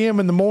 10 a.m.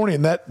 in the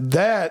morning.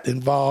 That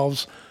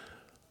involves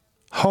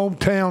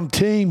hometown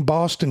team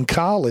Boston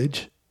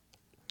College.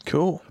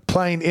 Cool.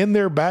 Playing in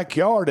their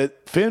backyard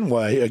at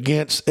Fenway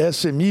against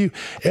SMU.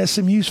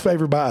 SMU's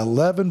favored by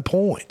 11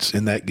 points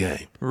in that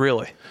game.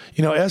 Really?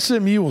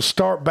 SMU will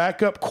start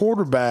backup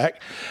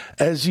quarterback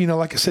as,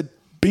 like I said,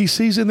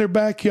 BC's in their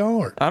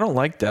backyard. I don't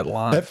like that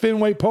line. At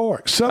Fenway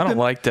Park. I don't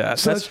like that.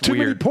 That's too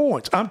weird. many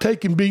points. I'm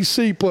taking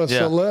BC plus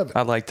 11.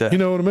 I like that. You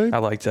know what I mean? I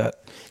like that.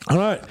 All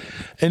right.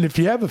 And if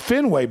you have a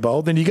Fenway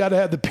Bowl, then you got to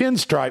have the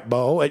Pinstripe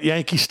Bowl at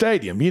Yankee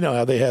Stadium. You know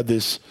how they have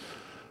this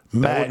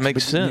match would make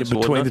sense,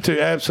 between wouldn't the it?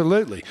 two.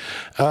 Absolutely.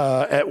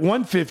 At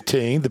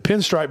 1:15, the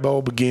Pinstripe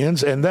Bowl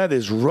begins, and that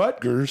is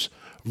Rutgers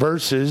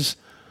versus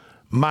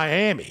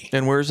Miami.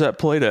 And where's that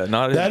played at?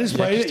 That is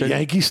played at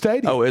Yankee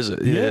Stadium. Oh, is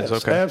it? It Yes,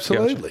 is. Okay.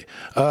 Absolutely.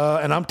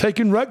 And I'm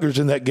taking Rutgers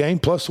in that game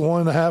plus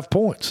 1.5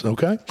 points.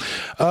 Okay.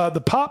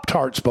 The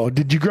Pop-Tarts Bowl.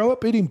 Did you grow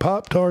up eating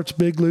Pop-Tarts,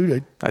 Big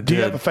Lou? I Do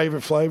you did. have a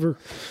favorite flavor?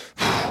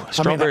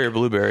 Strawberry or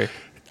blueberry?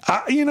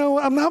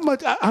 I'm not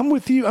much. I'm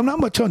with you. I'm not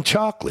much on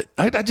chocolate.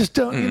 I just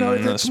don't.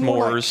 It's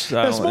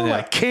s'mores. It's more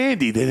like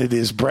candy than it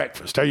is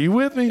breakfast. Are you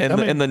with me?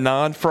 And the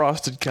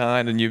non-frosted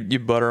kind, and you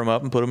butter them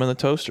up and put them in the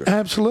toaster.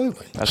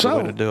 Absolutely. That's the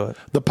way to do it.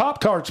 The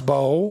Pop-Tarts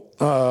Bowl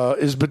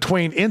is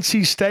between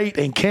NC State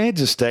and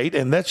Kansas State,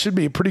 and that should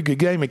be a pretty good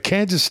game. And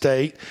Kansas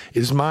State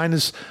is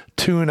minus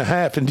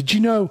 2.5. And did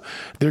you know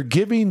they're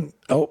giving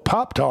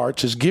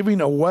Pop-Tarts is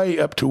giving away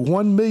up to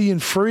 1 million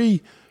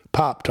free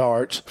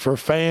Pop-Tarts for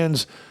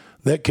fans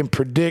that can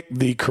predict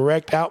the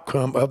correct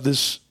outcome of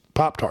this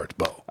Pop-Tarts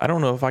Bowl. I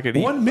don't know if I could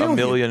eat 1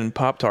 million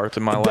Pop-Tarts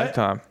in my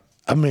lifetime.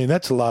 I mean,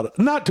 that's a lot of,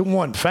 not to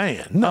one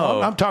fan.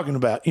 No, I'm talking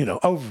about,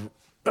 over,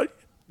 a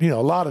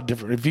lot of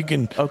different, if you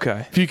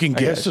can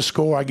guess the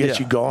score, I guess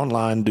you go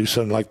online and do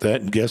something like that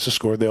and guess the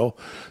score, they'll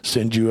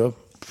send you a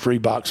free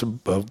box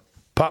of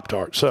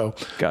Pop-Tarts. So,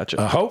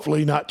 gotcha.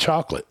 Hopefully not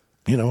chocolate.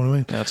 You know what I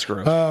mean? That's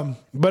gross.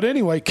 But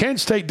anyway,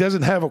 Kansas State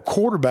doesn't have a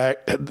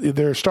quarterback.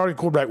 Their starting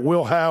quarterback,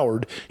 Will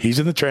Howard, he's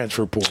in the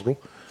transfer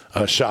portal.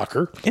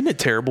 Shocker. Isn't it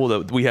terrible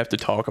that we have to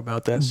talk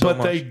about that so much?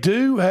 But they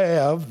do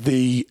have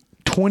the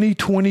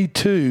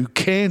 2022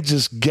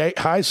 Kansas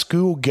High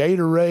School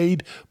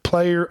Gatorade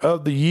Player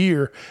of the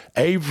Year,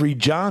 Avery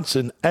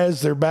Johnson,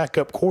 as their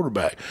backup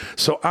quarterback.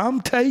 So I'm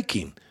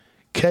taking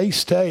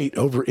K-State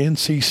over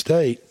NC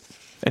State.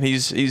 And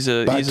he's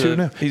a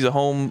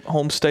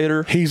home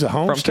stater. He's a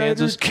home from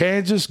stater.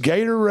 Kansas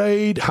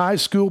Gatorade High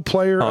School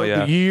Player of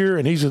the Year,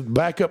 and he's a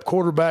backup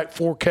quarterback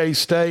for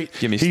K-State.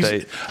 Give me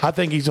State. I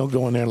think he's going to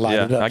go in there and light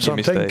it up. So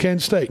I'm taking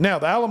Kansas State. Now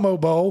the Alamo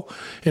Bowl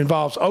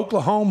involves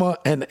Oklahoma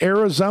and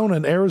Arizona,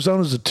 and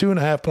Arizona's a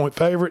 2.5-point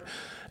favorite,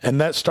 and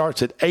that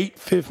starts at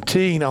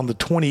 8:15 on the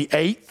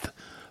 28th,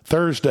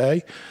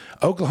 Thursday.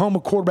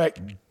 Oklahoma quarterback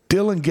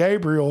Dylan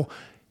Gabriel,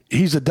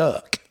 he's a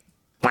duck.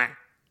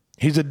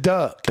 He's a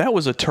duck. That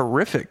was a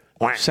terrific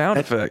sound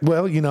effect.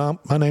 Well,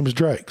 my name is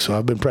Drake, so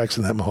I've been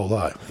practicing that my whole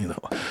life.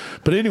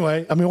 But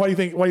anyway, I mean, why do you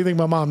think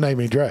my mom named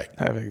me Drake?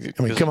 I mean,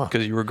 come on,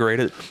 because you were great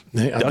at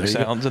duck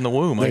sounds in the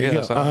womb. I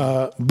guess.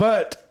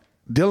 But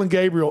Dylan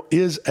Gabriel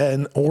is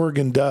an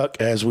Oregon Duck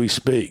as we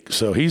speak,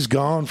 so he's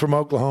gone from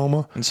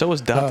Oklahoma, and so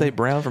is Dante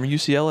Brown from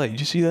UCLA. Did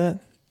you see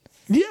that?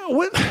 Yeah.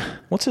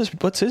 What's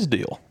his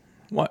deal?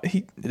 Why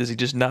does he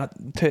just not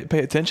pay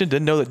attention?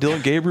 Didn't know that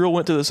Dylan Gabriel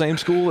went to the same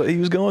school that he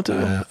was going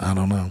to? I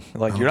don't know.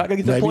 You're not going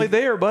to get to play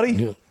there, buddy.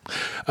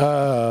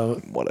 Yeah.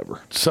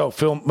 Whatever.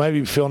 So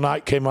maybe Phil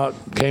Knight came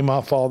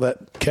off all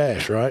that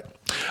cash, right?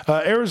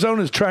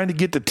 Arizona is trying to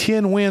get to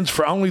 10 wins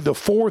for only the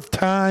fourth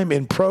time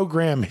in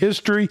program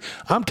history.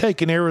 I'm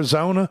taking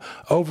Arizona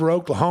over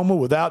Oklahoma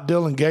without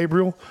Dylan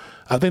Gabriel.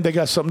 I think they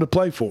got something to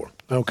play for.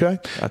 Okay.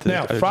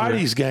 Now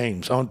Friday's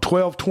games on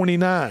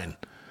 12/29.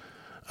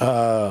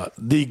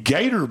 The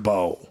Gator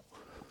Bowl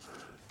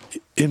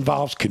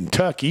involves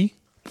Kentucky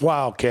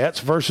Wildcats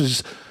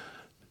versus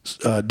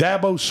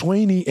Dabo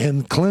Swinney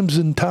and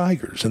Clemson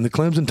Tigers. And the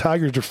Clemson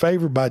Tigers are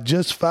favored by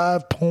just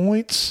 5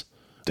 points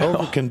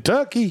over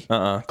Kentucky.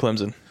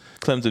 Clemson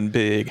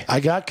big.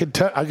 I got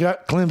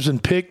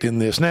Clemson picked in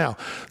this. Now,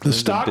 the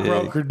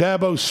stockbroker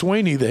Dabo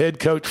Swinney, the head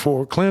coach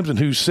for Clemson,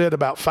 who said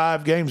about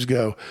 5 games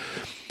ago,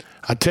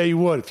 I tell you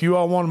what, if you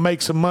all want to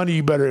make some money,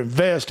 you better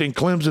invest in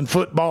Clemson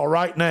football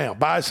right now.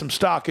 Buy some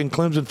stock in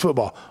Clemson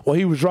football. Well,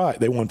 he was right.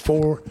 They won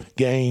 4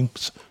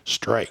 games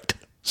straight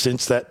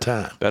since that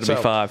time. About to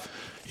be 5.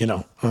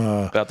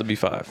 About to be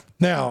 5.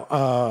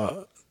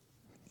 Now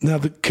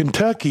the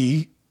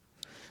Kentucky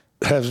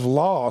has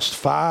lost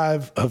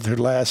 5 of their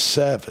last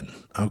 7.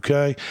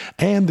 Okay,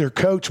 and their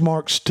coach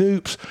Mark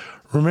Stoops.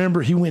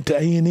 Remember, he went to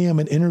A&M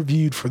and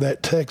interviewed for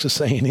that Texas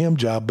A&M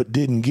job, but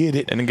didn't get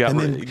it. And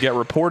it got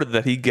reported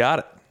that he got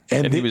it,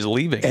 and he was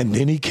leaving. And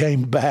then he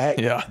came back.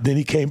 Yeah. Then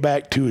he came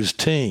back to his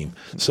team.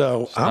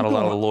 So I'm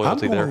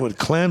going with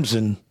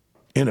Clemson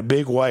in a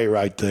big way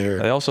right there.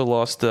 They also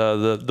lost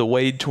the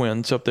Wade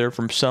twins up there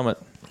from Summit.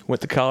 Went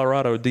to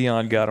Colorado.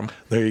 Dion got them.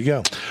 There you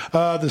go.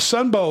 The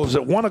Sun Bowl is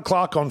at 1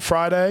 o'clock on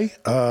Friday.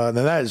 Then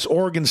that is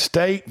Oregon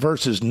State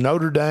versus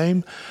Notre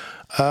Dame.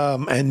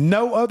 And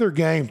no other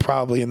game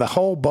probably in the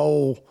whole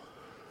bowl,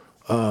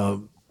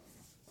 the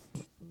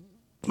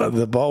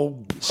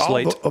bowl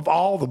slate of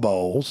all the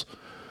bowls,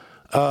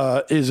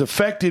 is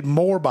affected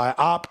more by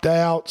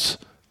opt-outs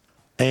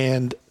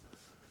and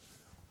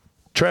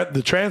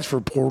the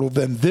transfer portal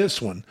than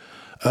this one.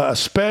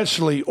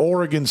 especially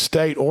Oregon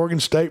State. Oregon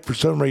State, for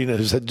some reason,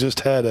 has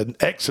just had an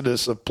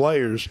exodus of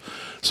players.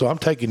 So I'm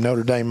taking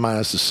Notre Dame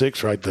minus the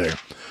 6 right there.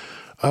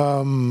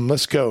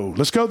 Let's go.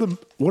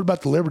 What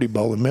about the Liberty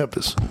Bowl in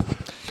Memphis?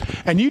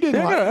 And you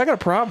didn't. I got a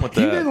problem with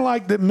that. You didn't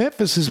like that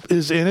Memphis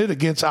is in it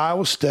against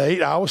Iowa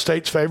State. Iowa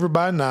State's favored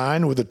by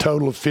 9 with a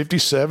total of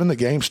 57. The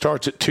game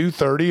starts at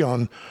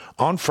 2:30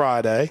 on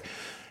Friday.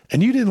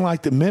 And you didn't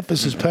like that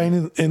Memphis is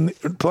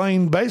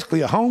playing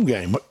basically a home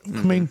game. I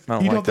mean,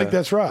 you don't think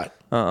that's right?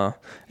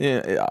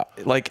 Yeah,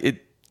 like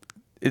it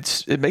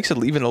makes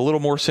it even a little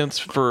more sense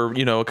for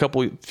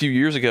a few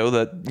years ago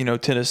that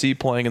Tennessee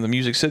playing in the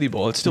Music City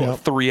Bowl. It's still a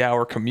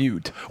 3-hour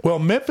commute. Well,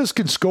 Memphis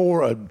can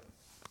score a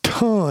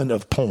ton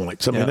of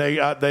points. I mean, they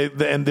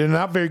and they're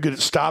not very good at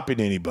stopping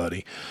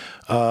anybody.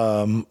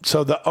 So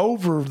the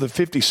over the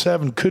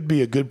 57 could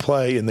be a good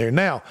play in there.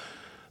 Now,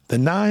 the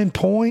 9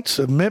 points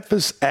of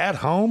Memphis at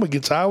home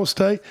against Iowa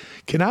State.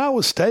 Can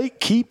Iowa State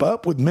keep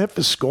up with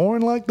Memphis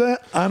scoring like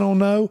that? I don't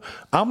know.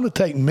 I'm going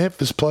to take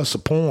Memphis plus the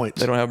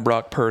points. They don't have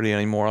Brock Purdy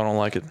anymore. I don't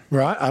like it.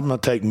 Right. I'm going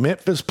to take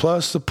Memphis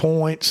plus the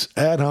points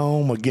at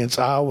home against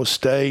Iowa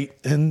State.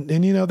 And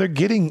they're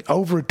getting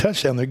over a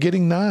touchdown. They're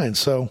getting 9.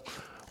 So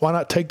why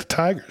not take the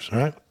Tigers,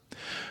 right?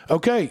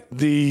 Okay,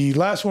 the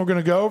last one we're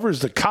going to go over is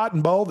the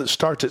Cotton Bowl that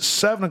starts at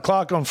 7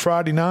 o'clock on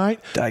Friday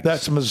night.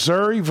 That's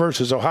Missouri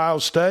versus Ohio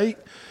State.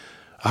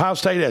 Ohio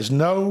State has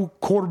no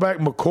quarterback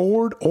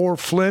McCord or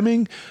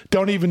Fleming.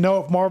 Don't even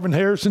know if Marvin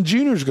Harrison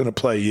Jr. is going to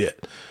play yet.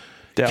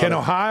 Can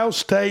Ohio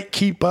State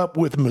keep up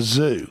with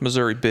Mizzou?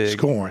 Missouri big.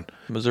 Scoring.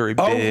 Missouri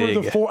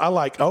big. I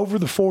like over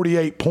the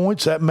 48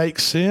 points. That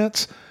makes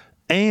sense.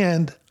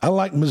 And I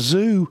like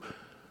Mizzou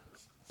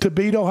to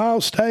beat Ohio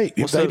State.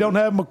 If they don't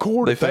have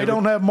McCord, if they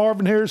don't have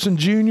Marvin Harrison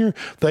Jr.,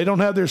 if they don't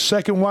have their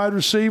second wide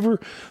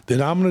receiver,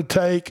 then I'm going to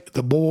take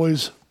the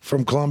boys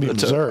from Columbia,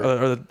 Missouri.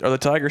 Are the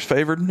Tigers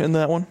favored in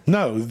that one?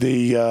 No,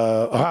 the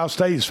Ohio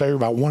State is favored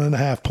by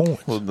 1.5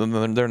 points. Well,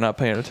 then they're not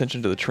paying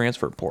attention to the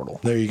transfer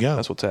portal. There you go.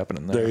 That's what's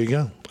happening there. There you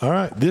go. All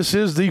right. This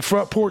is the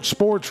Front Porch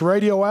Sports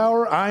Radio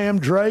Hour. I am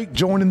Drake,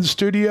 joined in the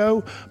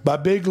studio by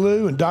Big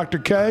Lou and Dr.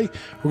 K.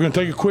 We're going to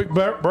take a quick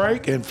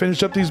break and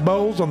finish up these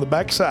bowls on the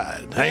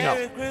backside. Hang on.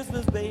 Merry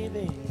Christmas,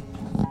 baby.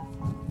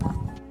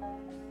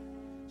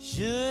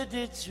 Should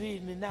you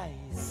treat me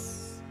nice?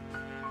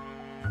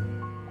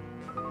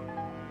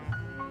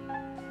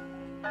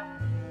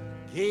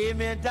 Gave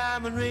me a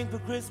diamond ring for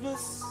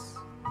Christmas.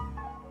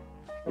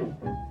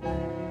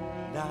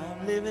 Now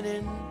I'm living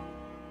in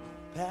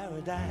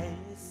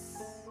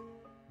paradise.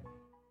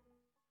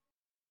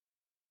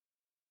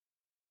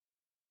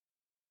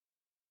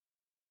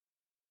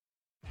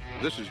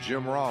 This is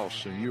Jim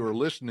Ross, and you are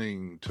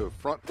listening to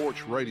Front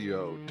Porch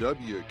Radio,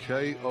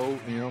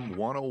 WKOM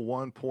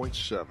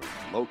 101.7,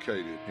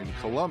 located in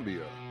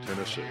Columbia,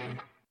 Tennessee.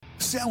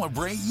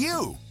 Celebrate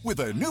you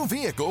with a new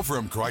vehicle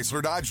from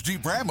Chrysler Dodge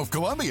Jeep Ram of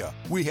Columbia.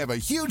 We have a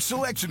huge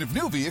selection of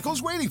new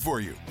vehicles waiting for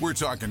you. We're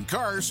talking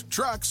cars,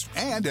 trucks,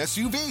 and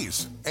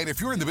SUVs. And if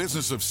you're in the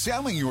business of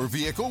selling your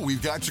vehicle,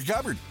 we've got you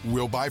covered.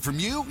 We'll buy from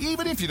you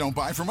even if you don't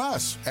buy from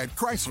us. At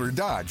Chrysler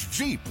Dodge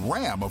Jeep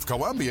Ram of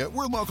Columbia,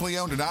 we're locally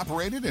owned and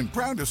operated and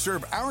proud to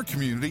serve our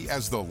community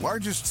as the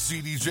largest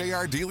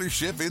CDJR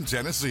dealership in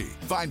Tennessee.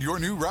 Find your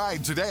new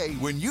ride today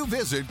when you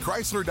visit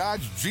Chrysler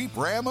Dodge Jeep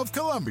Ram of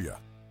Columbia.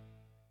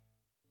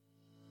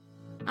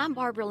 I'm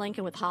Barbara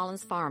Lincoln with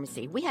Hollins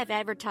Pharmacy. We have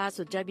advertised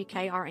with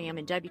WKRM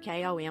and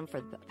WKOM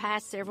for the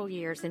past several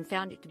years and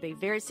found it to be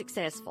very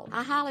successful.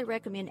 I highly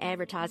recommend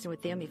advertising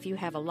with them if you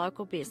have a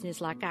local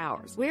business like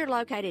ours. We're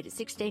located at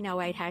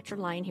 1608 Hatcher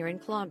Lane here in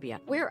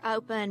Columbia. We're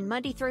open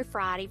Monday through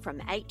Friday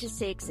from 8 to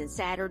 6 and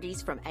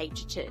Saturdays from 8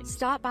 to 2.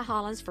 Stop by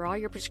Hollins for all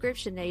your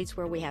prescription needs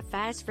where we have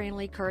fast,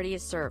 friendly,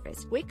 courteous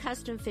service. We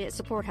custom fit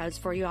support hose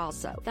for you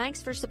also.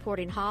 Thanks for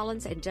supporting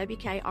Hollins and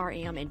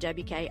WKRM and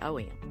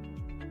WKOM.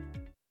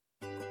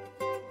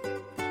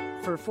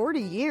 For 40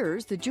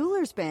 years, the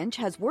Jewelers Bench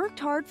has worked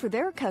hard for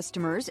their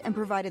customers and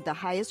provided the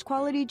highest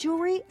quality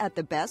jewelry at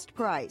the best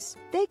price.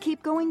 They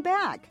keep going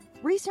back.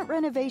 Recent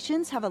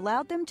renovations have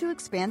allowed them to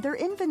expand their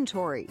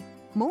inventory.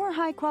 More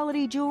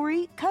high-quality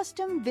jewelry,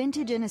 custom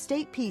vintage and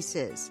estate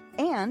pieces,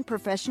 and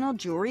professional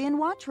jewelry and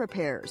watch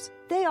repairs.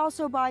 They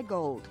also buy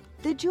gold.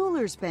 The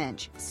Jewelers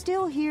Bench,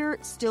 still here,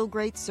 still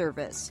great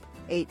service.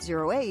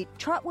 808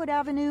 Trotwood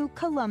Avenue,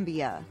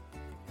 Columbia.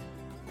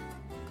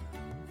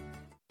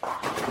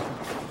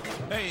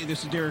 Hey,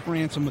 this is Derek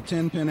Ransom with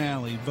 10 Pin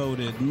Alley,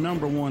 voted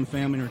 #1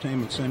 family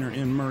entertainment center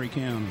in Murray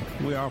County.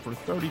 We offer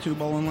 32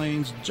 bowling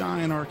lanes,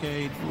 giant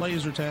arcade,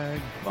 laser tag,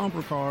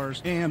 bumper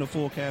cars, and a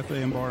full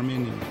cafe and bar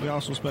menu. We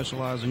also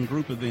specialize in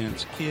group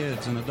events,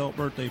 kids and adult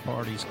birthday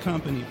parties,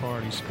 company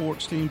parties,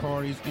 sports team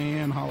parties,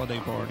 and holiday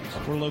parties.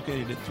 We're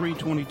located at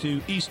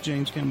 322 East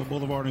James Campbell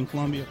Boulevard in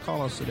Columbia.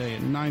 Call us today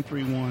at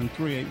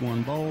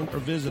 931-381-BOWL or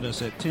visit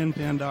us at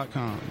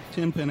 10pin.com.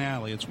 10 Pin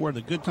Alley, it's where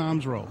the good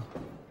times roll.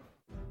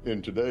 In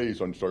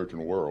today's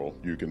uncertain world,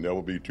 you can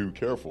never be too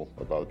careful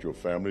about your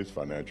family's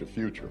financial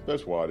future.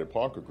 That's why the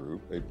Parker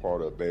Group, a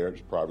part of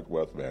Baird's Private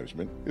Wealth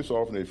Management, is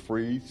offering a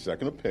free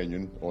second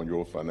opinion on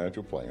your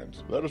financial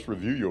plans. Let us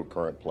review your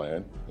current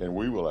plan, and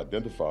we will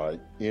identify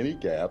any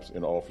gaps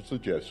and offer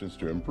suggestions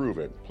to improve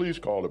it. Please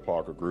call the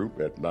Parker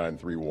Group at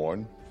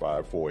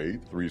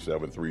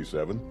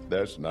 931-548-3737.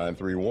 That's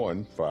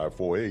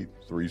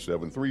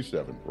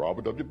 931-548-3737.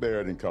 Robert W.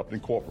 Baird and Company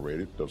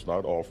Incorporated does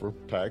not offer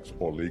tax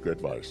or legal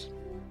advice.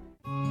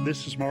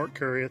 This is Mark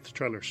Curry at the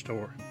Trailer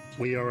Store.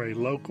 We are a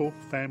local,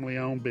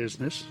 family-owned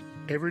business.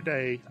 Every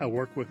day, I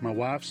work with my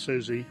wife,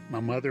 Susie,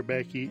 my mother,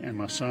 Becky, and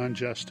my son,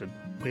 Justin.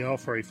 We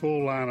offer a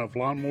full line of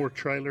lawnmower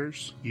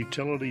trailers,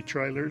 utility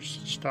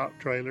trailers, stock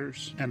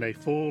trailers, and a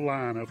full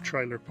line of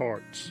trailer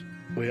parts.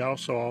 We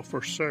also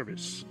offer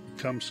service.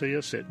 Come see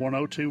us at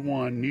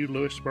 1021 New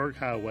Lewisburg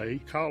Highway.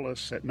 Call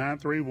us at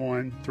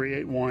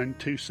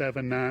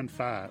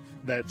 931-381-2795.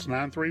 That's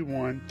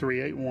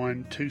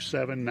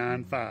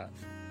 931-381-2795.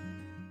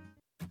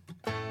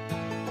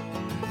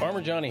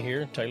 Farmer Johnny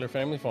here, Taylor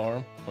Family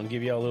Farm. I want to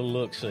give y'all a little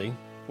look-see.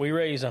 We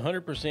raise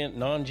 100%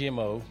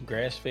 non-GMO,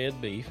 grass-fed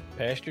beef,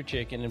 pasture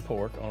chicken, and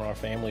pork on our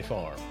family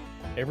farm.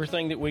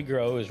 Everything that we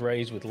grow is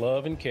raised with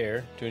love and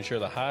care to ensure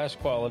the highest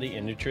quality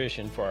and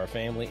nutrition for our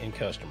family and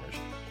customers.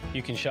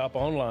 You can shop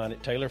online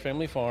at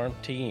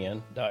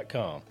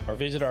TaylorFamilyFarmTN.com or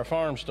visit our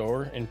farm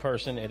store in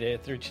person at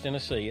Etheridge,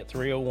 Tennessee at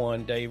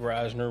 301 Dave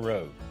Reisner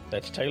Road.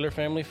 That's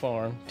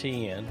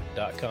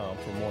TaylorFamilyFarmTN.com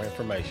for more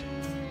information.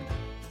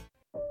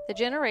 The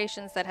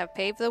generations that have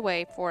paved the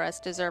way for us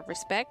deserve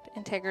respect,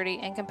 integrity,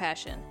 and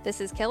compassion. This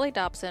is Kelly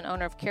Dobson,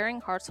 owner of Caring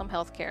Hearts Home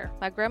Healthcare.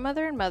 My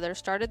grandmother and mother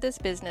started this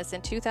business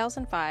in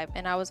 2005,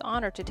 and I was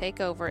honored to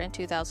take over in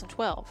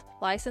 2012.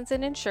 Licensed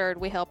and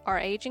insured, we help our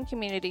aging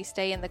community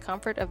stay in the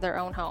comfort of their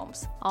own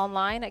homes.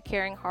 Online at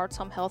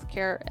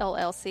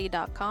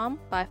CaringHeartsHomeHealthcareLLC.com,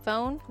 by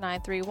phone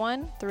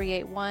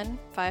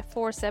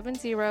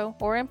 931-381-5470,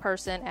 or in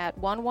person at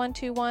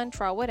 1121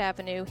 Trotwood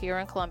Avenue here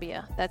in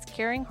Columbia. That's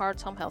Caring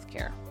Hearts Home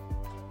Healthcare.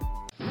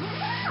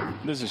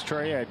 This is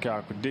Trey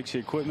Adcock with Dixie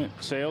Equipment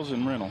Sales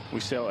and Rental. We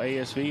sell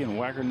ASV and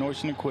Wacker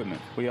Neuson equipment.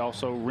 We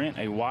also rent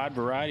a wide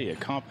variety of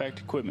compact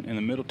equipment in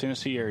the Middle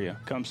Tennessee area.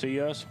 Come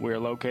see us. We are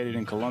located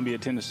in Columbia,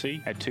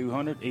 Tennessee at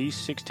 200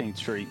 East 16th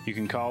Street. You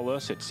can call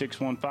us at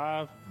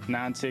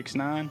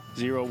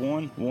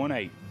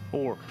 615-969-0118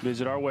 or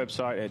visit our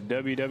website at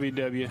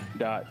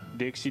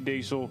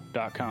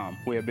www.dixiediesel.com.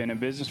 We have been in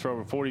business for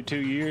over 42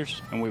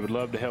 years, and we would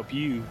love to help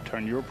you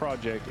turn your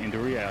project into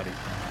reality.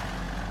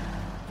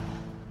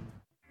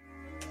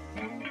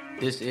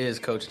 This is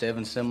Coach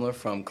Devin Simler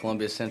from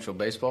Columbia Central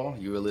Baseball.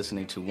 You are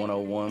listening to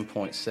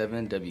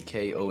 101.7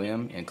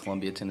 WKOM in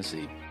Columbia,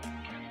 Tennessee.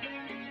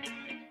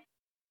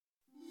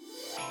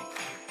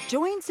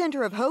 Join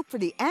Center of Hope for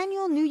the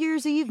annual New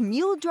Year's Eve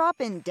Mule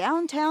Drop in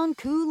downtown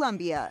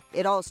Columbia.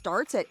 It all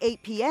starts at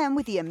 8 p.m.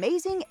 with the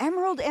amazing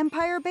Emerald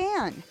Empire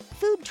Band.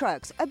 Food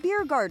trucks, a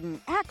beer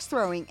garden, axe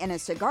throwing, and a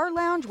cigar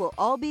lounge will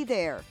all be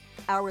there.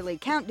 Hourly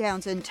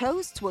countdowns and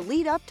toasts will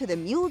lead up to the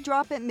Mule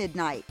Drop at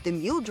midnight. The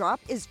Mule Drop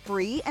is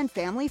free and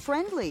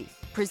family-friendly.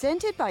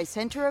 Presented by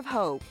Center of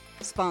Hope.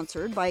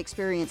 Sponsored by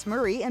Experience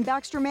Murray and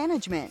Baxter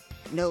Management.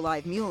 No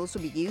live mules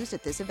will be used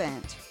at this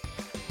event.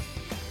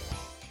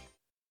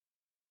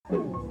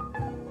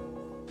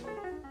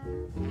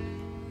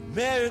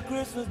 Merry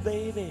Christmas,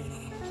 baby.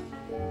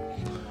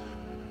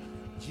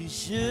 You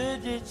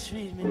should have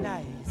treated me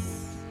nice.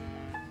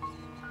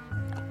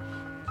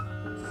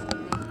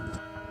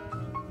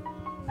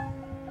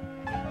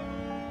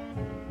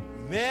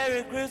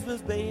 Merry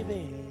Christmas,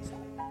 baby.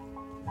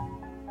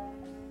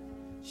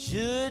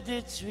 Should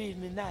you treat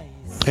me nice?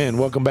 And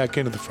welcome back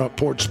into the Front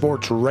Porch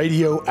Sports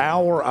Radio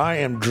Hour. I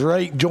am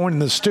Drake, joined in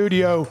the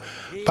studio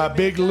by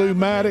Big Lou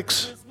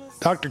Maddox,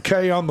 Dr.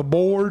 K on the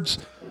boards.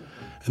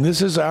 And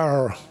this is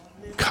our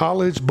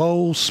College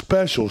Bowl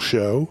special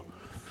show.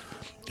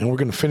 And we're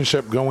going to finish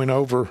up going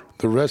over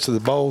the rest of the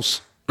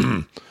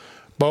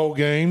bowl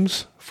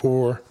games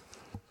for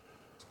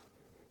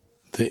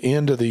the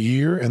end of the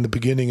year and the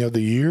beginning of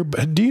the year.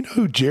 But do you know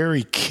who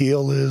Jerry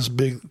Kill is?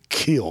 Big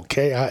Kill,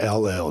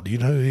 Kill. Do you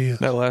know who he is?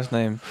 That last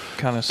name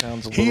kind of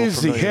sounds a little familiar. He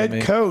is the familiar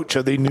head coach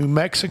of the New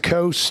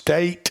Mexico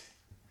State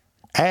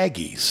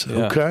Aggies,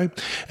 okay?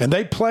 And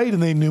they played in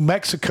the New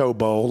Mexico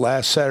Bowl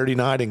last Saturday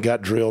night and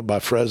got drilled by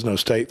Fresno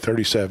State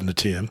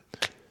 37-10.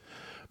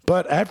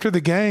 But after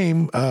the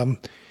game,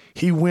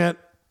 he went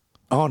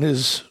on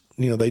his,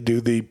 they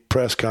do the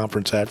press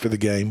conference after the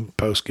game,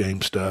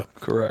 post-game stuff.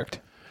 Correct.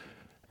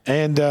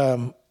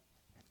 And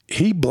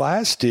he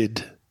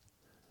blasted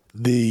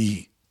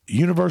the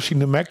University of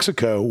New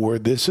Mexico, where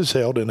this is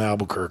held in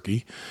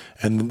Albuquerque,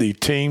 and the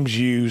teams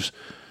use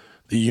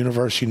the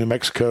University of New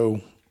Mexico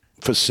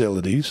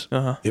facilities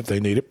if they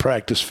need it,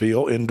 practice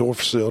field, indoor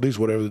facilities,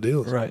 whatever the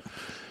deal is. Right.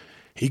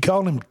 He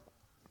called him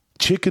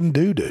chicken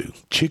doo-doo,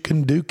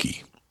 chicken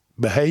dookie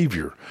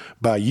behavior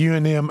by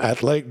UNM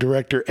athletic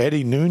director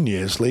Eddie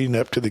Nunez leading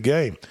up to the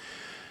game.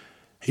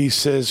 He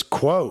says,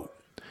 quote,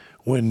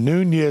 when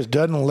Nunez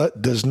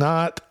does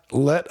not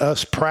let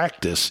us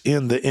practice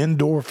in the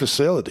indoor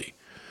facility.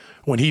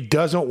 When he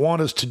doesn't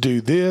want us to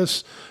do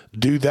this,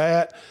 do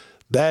that,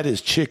 that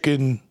is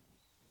chicken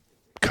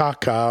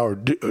caca or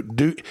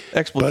do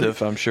expletive,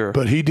 but, I'm sure.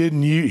 But he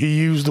didn't he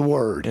used the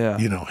word. Yeah.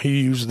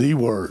 He used the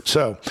word.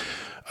 So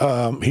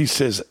he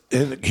says,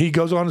 and he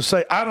goes on to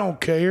say, I don't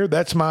care.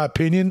 That's my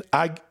opinion.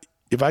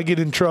 If I get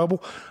in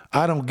trouble,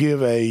 I don't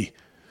give a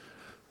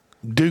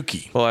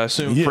dookie. Well, I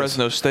assume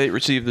Fresno State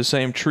received the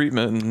same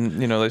treatment,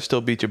 and they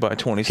still beat you by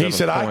 27. He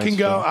said, points,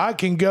 I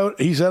can go.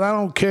 He said, I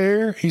don't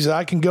care. He said,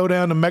 I can go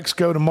down to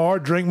Mexico tomorrow,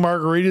 drink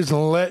margaritas,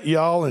 and let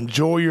y'all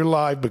enjoy your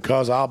life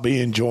because I'll be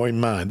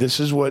enjoying mine. This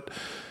is what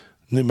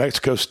New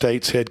Mexico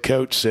State's head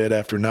coach said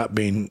after not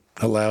being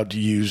allowed to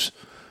use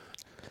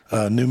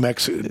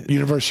University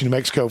of New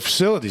Mexico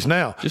facilities.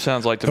 Now, just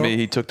sounds like to me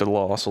he took the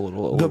loss a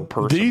little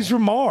personal. These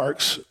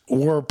remarks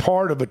were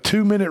part of a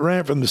 2-minute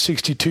rant from the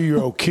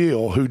 62-year-old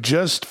Kill, who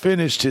just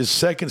finished his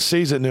second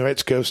season at New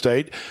Mexico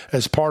State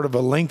as part of a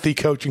lengthy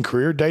coaching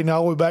career dating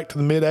all the way back to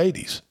the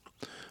mid-'80s.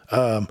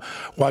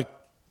 While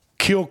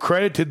Kill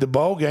credited the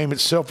bowl game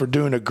itself for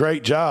doing a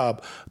great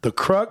job, the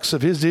crux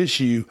of his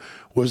issue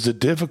was the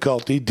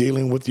difficulty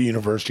dealing with the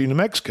University of New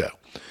Mexico.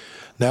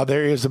 Now,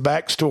 there is a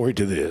backstory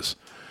to this.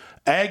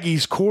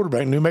 Aggies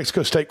quarterback, New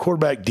Mexico State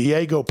quarterback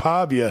Diego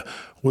Pavia,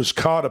 was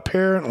caught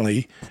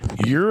apparently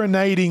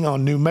urinating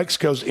on New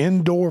Mexico's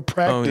indoor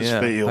practice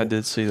field. I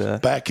did see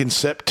that. Back in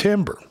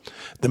September.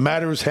 The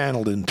matter was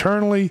handled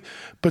internally,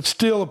 but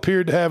still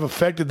appeared to have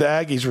affected the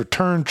Aggies'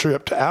 return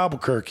trip to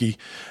Albuquerque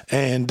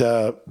and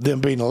them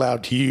being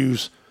allowed to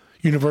use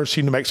University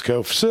of New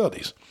Mexico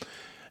facilities.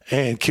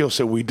 And Kill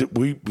said, we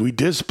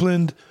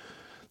disciplined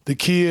the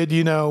kid,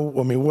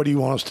 what do you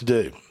want us to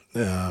do?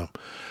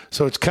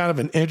 So it's kind of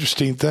an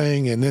interesting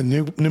thing. And then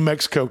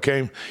University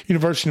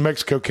of New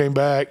Mexico came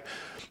back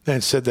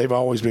and said they've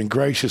always been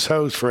gracious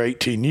hosts for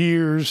 18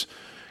 years.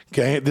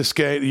 This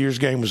year's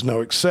game was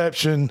no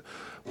exception,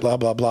 blah,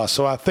 blah, blah.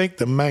 So I think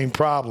the main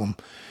problem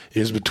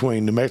is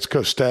between New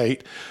Mexico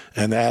State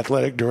and the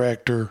athletic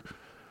director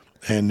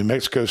and New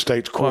Mexico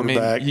State's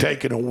quarterback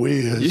taking a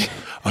whiz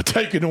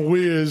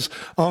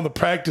on the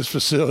practice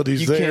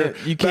facilities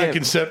back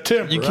in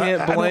September. You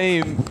can't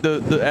blame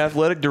the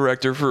athletic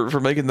director for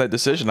making that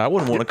decision. I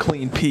wouldn't want to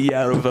clean pee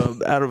out of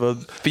a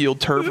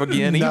field turf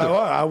again either. No,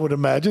 I would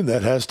imagine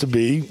that has to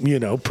be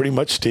pretty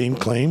much steam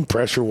clean,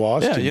 pressure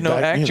washed. Yeah,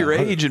 act your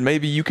age and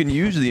maybe you can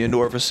use the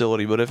indoor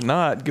facility. But if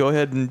not, go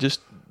ahead and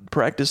just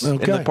practice in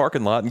the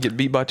parking lot and get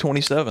beat by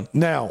 27.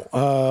 Now,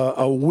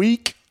 a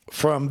week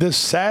from this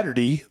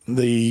Saturday,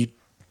 the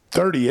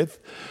 30th,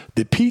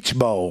 the Peach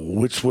Bowl,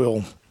 which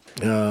will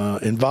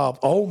involve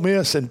Ole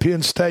Miss and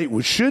Penn State,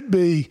 which should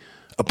be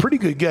a pretty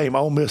good game,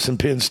 Ole Miss and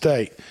Penn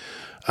State.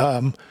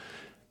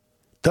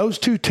 Those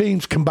two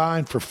teams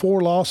combined for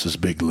 4 losses,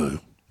 Big Lou.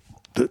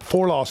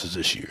 4 losses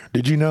this year.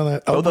 Did you know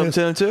that? Both of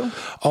them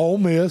 10-2? Ole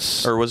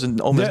Miss. Or was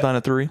it Ole Miss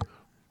 9-3?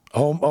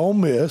 Ole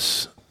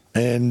Miss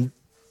and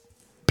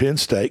Penn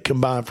State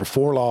combined for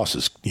 4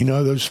 losses. You know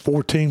who those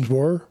 4 teams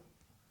were?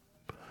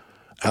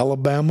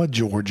 Alabama,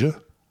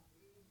 Georgia,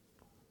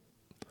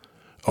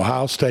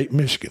 Ohio State,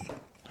 Michigan.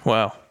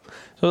 Wow.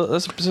 So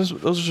those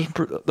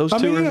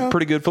two are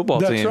pretty good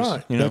football teams.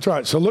 Right. That's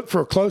right. So look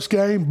for a close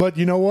game, but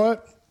you know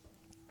what?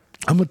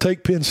 I'm going to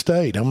take Penn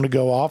State. I'm going to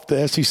go off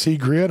the SEC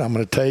grid. I'm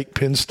going to take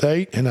Penn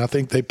State, and I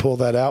think they pull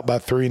that out by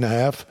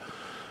 3.5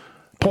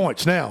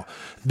 points. Now,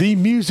 the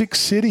Music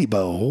City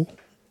Bowl,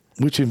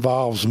 which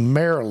involves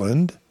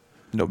Maryland,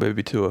 no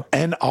Baby Tua,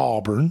 and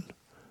Auburn,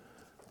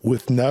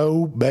 with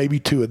no Baby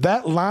Tua.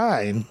 That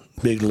line,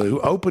 Big Lou,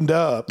 opened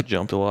up.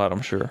 Jumped a lot,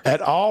 I'm sure.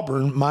 At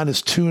Auburn,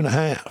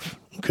 -2.5.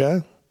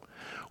 Okay?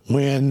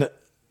 When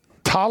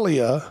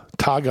Talia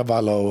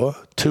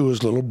Tagovailoa,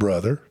 Tua's little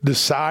brother,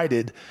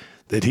 decided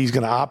that he's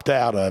going to opt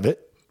out of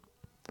it,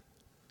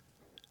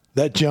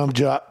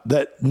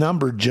 that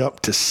number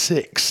jumped to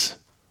 6.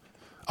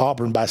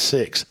 Auburn by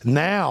 6.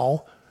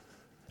 Now,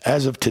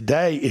 as of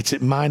today, it's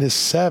at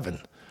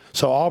 -7.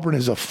 So Auburn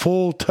is a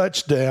full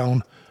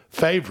touchdown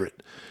favorite.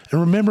 And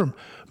remember,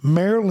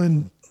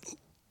 Maryland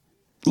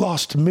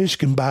lost to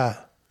Michigan by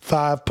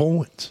 5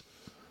 points.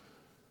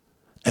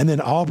 And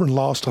then Auburn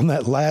lost on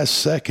that last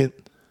second.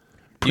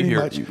 We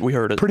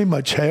heard it. Pretty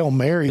much Hail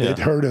Mary that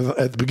heard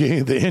at the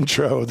beginning of the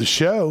intro of the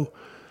show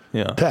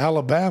to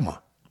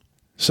Alabama.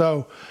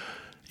 So,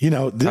 this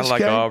I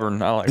like game,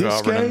 Auburn. I like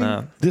Auburn in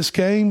that. This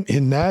game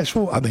in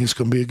Nashville, I think it's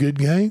going to be a good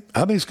game.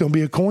 I think it's going to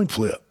be a coin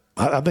flip.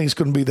 I think it's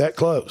going to be that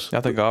close. I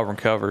think Auburn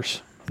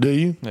covers. Do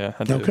you? Yeah,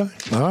 I do. Okay.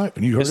 All right.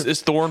 You heard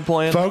is Thorne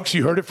playing? Folks,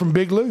 you heard it from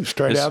Big Lou,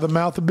 straight out of the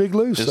mouth of Big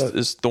Lou.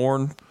 Is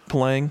Thorne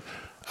playing?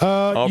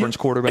 Auburn's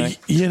quarterback?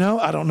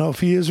 I don't know if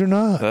he is or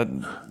not.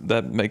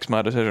 That makes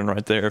my decision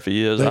right there if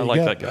he is. I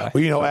like that guy.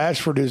 Well,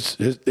 Ashford has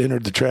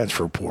entered the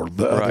transfer portal.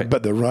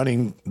 But the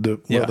running,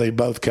 they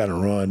both kind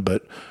of run,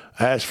 but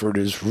Ashford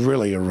is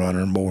really a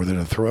runner more than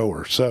a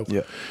thrower. So,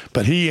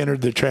 but he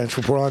entered the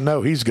transfer portal. I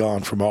know he's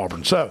gone from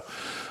Auburn. So,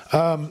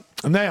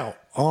 now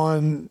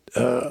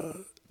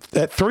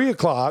at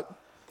 3:00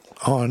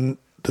 on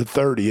the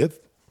 30th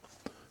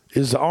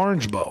is the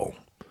Orange Bowl.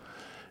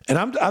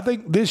 And I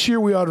think this year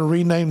we ought to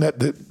rename that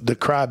the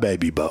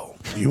Crybaby Bowl.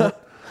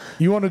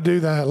 You want to do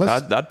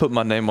that? I'd put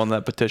my name on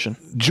that petition.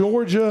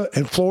 Georgia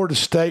and Florida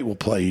State will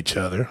play each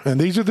other. And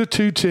these are the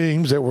two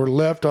teams that were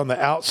left on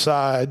the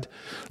outside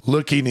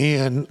looking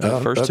in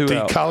of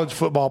the college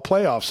football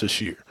playoffs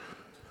this year.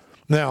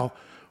 Now,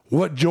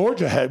 what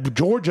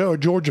Georgia or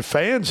Georgia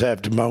fans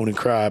have to moan and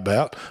cry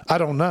about, I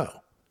don't know.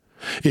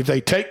 If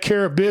they take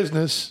care of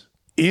business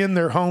in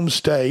their home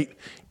state,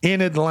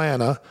 in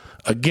Atlanta,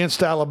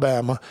 against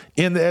Alabama,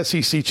 in the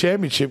SEC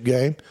championship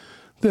game,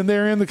 then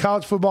they're in the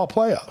college football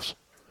playoffs.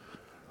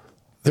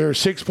 They're a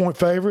 6-point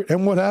favorite.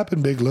 And what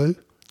happened, Big Lou?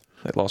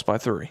 They lost by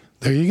 3.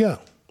 There you go.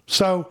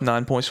 So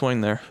 9-point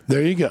swing there.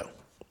 There you go.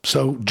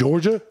 So,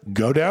 Georgia,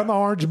 go down the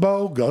Orange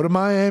Bowl, go to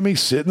Miami,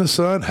 sit in the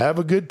sun, have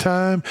a good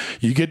time.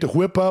 You get to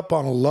whip up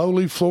on a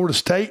lowly Florida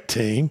State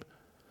team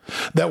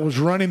that was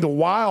running the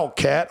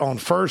Wildcat on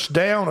first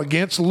down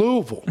against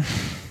Louisville.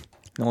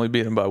 Only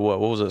beat them by what?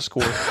 What was that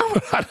score?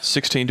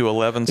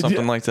 16-11,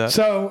 something like that.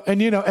 So,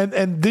 and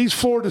and these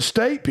Florida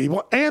State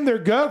people and their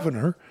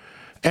governor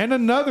and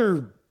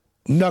another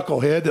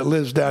knucklehead that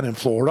lives down in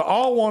Florida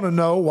all want to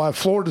know why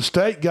Florida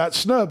State got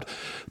snubbed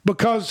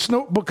because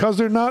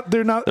they're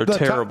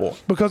terrible.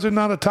 Because they're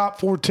not a top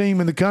 4 team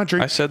in the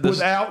country. I said this,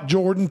 without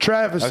Jordan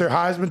Travis, their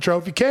Heisman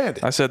Trophy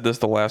candidate. I said this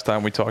the last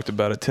time we talked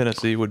about it.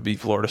 Tennessee would beat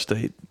Florida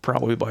State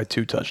probably by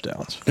 2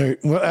 touchdowns.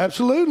 Well,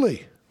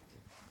 absolutely.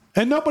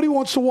 And nobody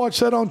wants to watch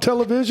that on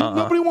television.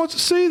 Nobody wants to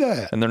see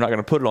that. And they're not going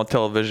to put it on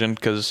television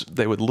because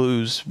they would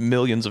lose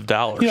millions of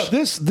dollars. Yeah,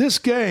 this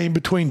game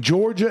between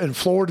Georgia and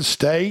Florida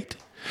State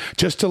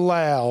just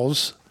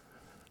allows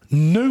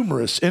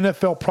numerous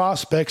NFL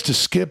prospects to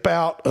skip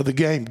out of the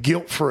game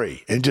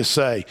guilt-free and just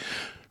say,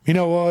 you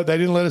know what, they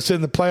didn't let us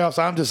in the playoffs.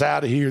 I'm just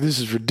out of here. This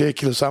is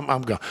ridiculous.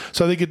 I'm gone.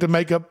 So they get to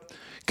make up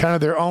kind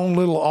of their own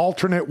little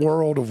alternate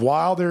world of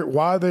why they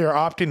are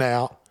opting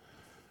out,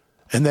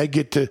 and they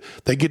get to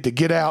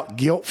get out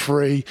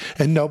guilt-free,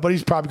 and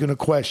nobody's probably going to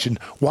question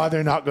why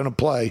they're not going to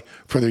play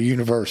for their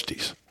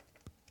universities.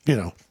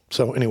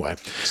 So anyway.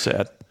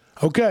 Sad.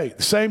 Okay,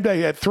 the same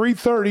day at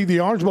 3:30, the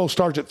Orange Bowl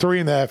starts at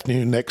 3 in the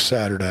afternoon next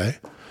Saturday,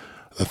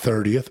 the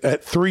 30th.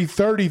 At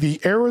 3:30, the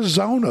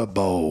Arizona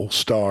Bowl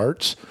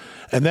starts,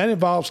 and that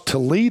involves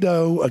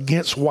Toledo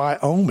against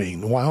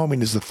Wyoming.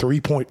 Wyoming is the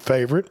 3-point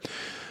favorite.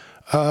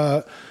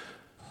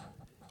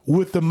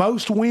 With the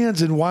most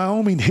wins in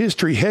Wyoming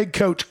history, head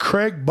coach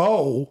Craig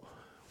Bowl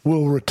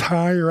will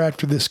retire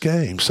after this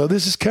game. So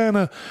this is kind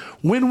of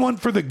win one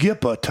for the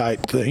GIPA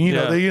type thing.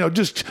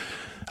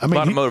 A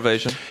lot of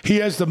motivation. He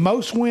has the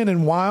most win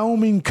in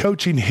Wyoming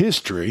coaching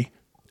history,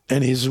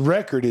 and his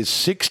record is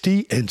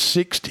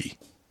 60-60.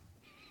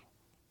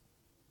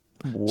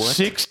 What?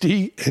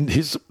 60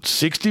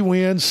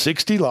 wins,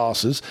 60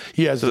 losses.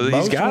 He has the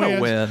most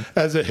wins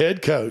as a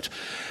head coach.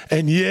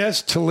 And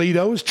yes,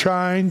 Toledo is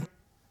trying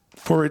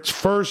for its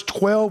first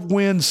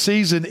 12-win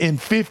season in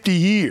 50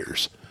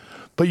 years.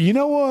 But you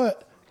know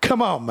what?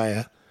 Come on,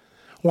 man.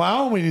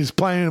 Wyoming is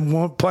playing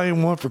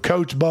one for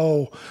Coach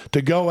Bowl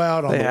to go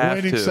out on the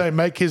winning side,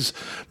 make his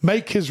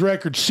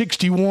record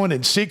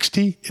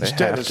 61-60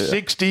 instead of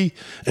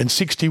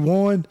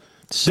 60-61.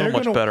 So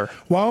much better.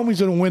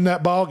 Wyoming's going to win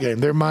that ball game.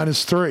 They're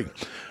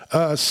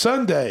 -3.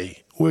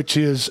 Sunday, which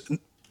is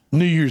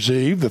New Year's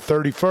Eve, the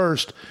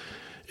 31st.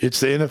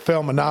 It's the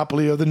NFL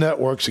monopoly of the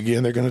networks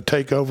again. They're going to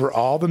take over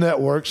all the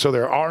networks, so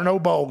there are no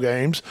bowl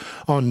games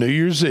on New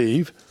Year's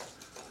Eve.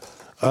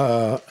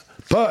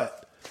 But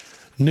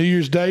New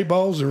Year's Day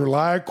Bowls, the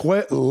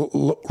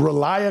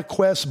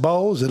ReliaQuest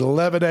Bowls at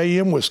 11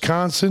 a.m.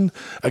 Wisconsin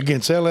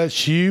against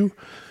LSU.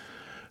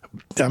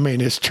 I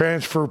mean, it's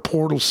transfer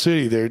portal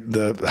city.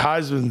 The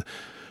Heisman,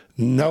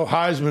 no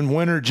Heisman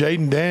winner,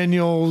 Jaden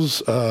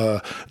Daniels,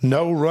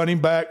 no running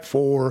back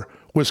for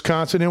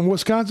Wisconsin. And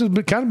Wisconsin's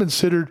kind of been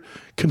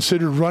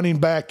considered running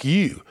back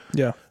U.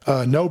 Yeah.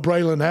 No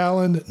Braylon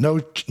Allen,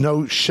 no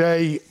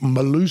Shea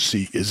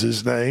Malusi is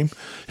his name,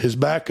 his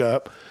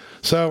backup.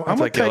 So I'm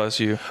going to take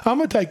LSU. I'm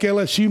going to take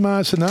LSU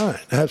 -9.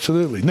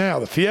 Absolutely. Now,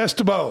 the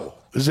Fiesta Bowl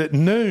is at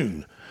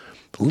noon.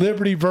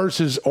 Liberty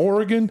versus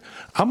Oregon.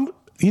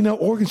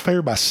 Oregon's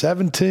favored by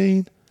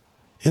 17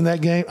 in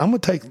that game. I'm going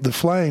to take the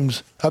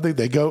Flames. I think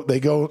they go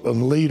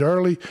and lead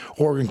early.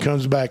 Oregon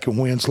comes back and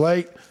wins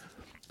late.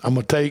 I'm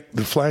going to take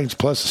the Flames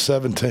plus the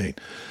 17.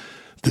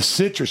 The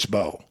Citrus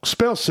Bowl.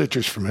 Spell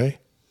citrus for me.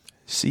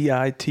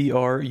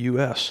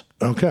 Citrus.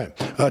 Okay.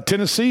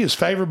 Tennessee is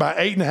favored by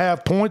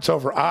 8.5 points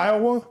over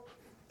Iowa.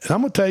 And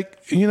I'm going to take,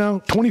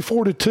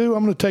 24-2.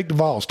 I'm going to take the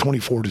Vols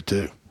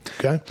 24-2.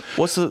 Okay.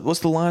 What's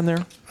the line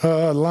there?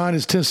 The line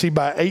is Tennessee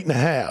by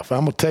 8.5.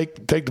 I'm going to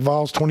take the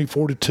Vols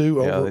 24-2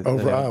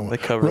 over Iowa. They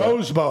cover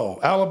Rose Bowl,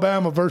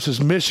 Alabama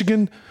versus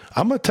Michigan.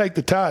 I'm going to take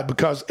the Tide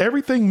because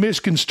everything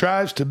Michigan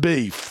strives to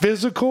be,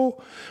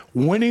 physical,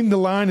 winning the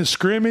line of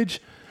scrimmage,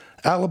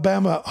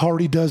 Alabama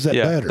already does that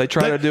better. They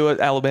try to do it.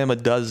 Alabama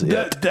does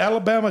it.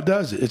 Alabama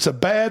does it. It's a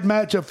bad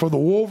matchup for the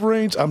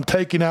Wolverines. I'm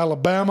taking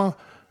Alabama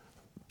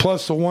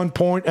plus the 1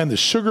 point and the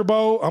Sugar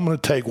Bowl. I'm going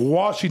to take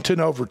Washington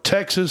over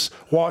Texas.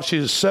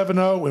 Washington is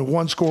 7-0 in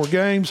one-score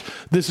games.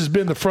 This has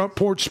been the Front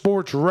Porch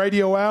Sports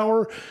Radio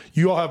Hour.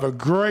 You all have a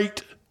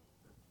great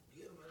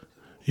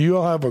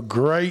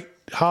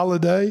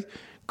holiday,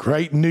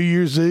 great New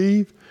Year's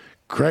Eve,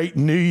 great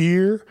New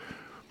Year.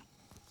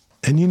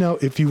 And,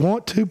 if you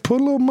want to,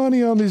 put a little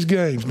money on these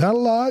games. Not a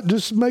lot,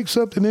 just make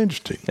something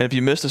interesting. And if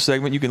you missed a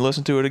segment, you can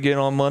listen to it again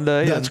on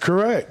Monday. That's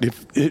correct.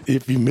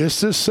 If you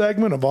missed this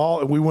segment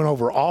we went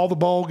over all the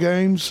ball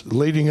games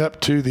leading up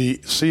to the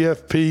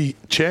CFP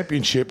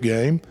championship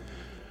game.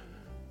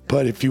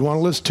 But if you want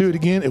to listen to it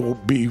again, it will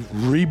be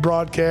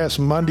rebroadcast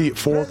Monday at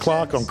 4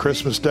 o'clock on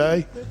Christmas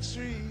Day.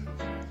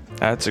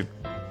 That's a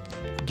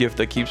gift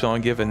that keeps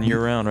on giving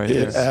year-round right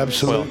there. It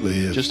absolutely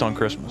is. Just on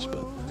Christmas,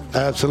 but...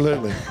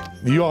 Absolutely.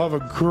 You all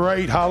have a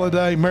great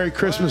holiday. Merry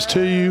Christmas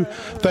to you.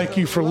 Thank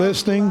you for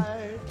listening.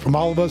 From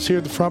all of us here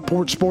at the Front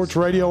Porch Sports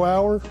Radio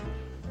Hour,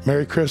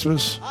 Merry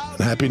Christmas and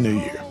Happy New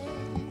Year.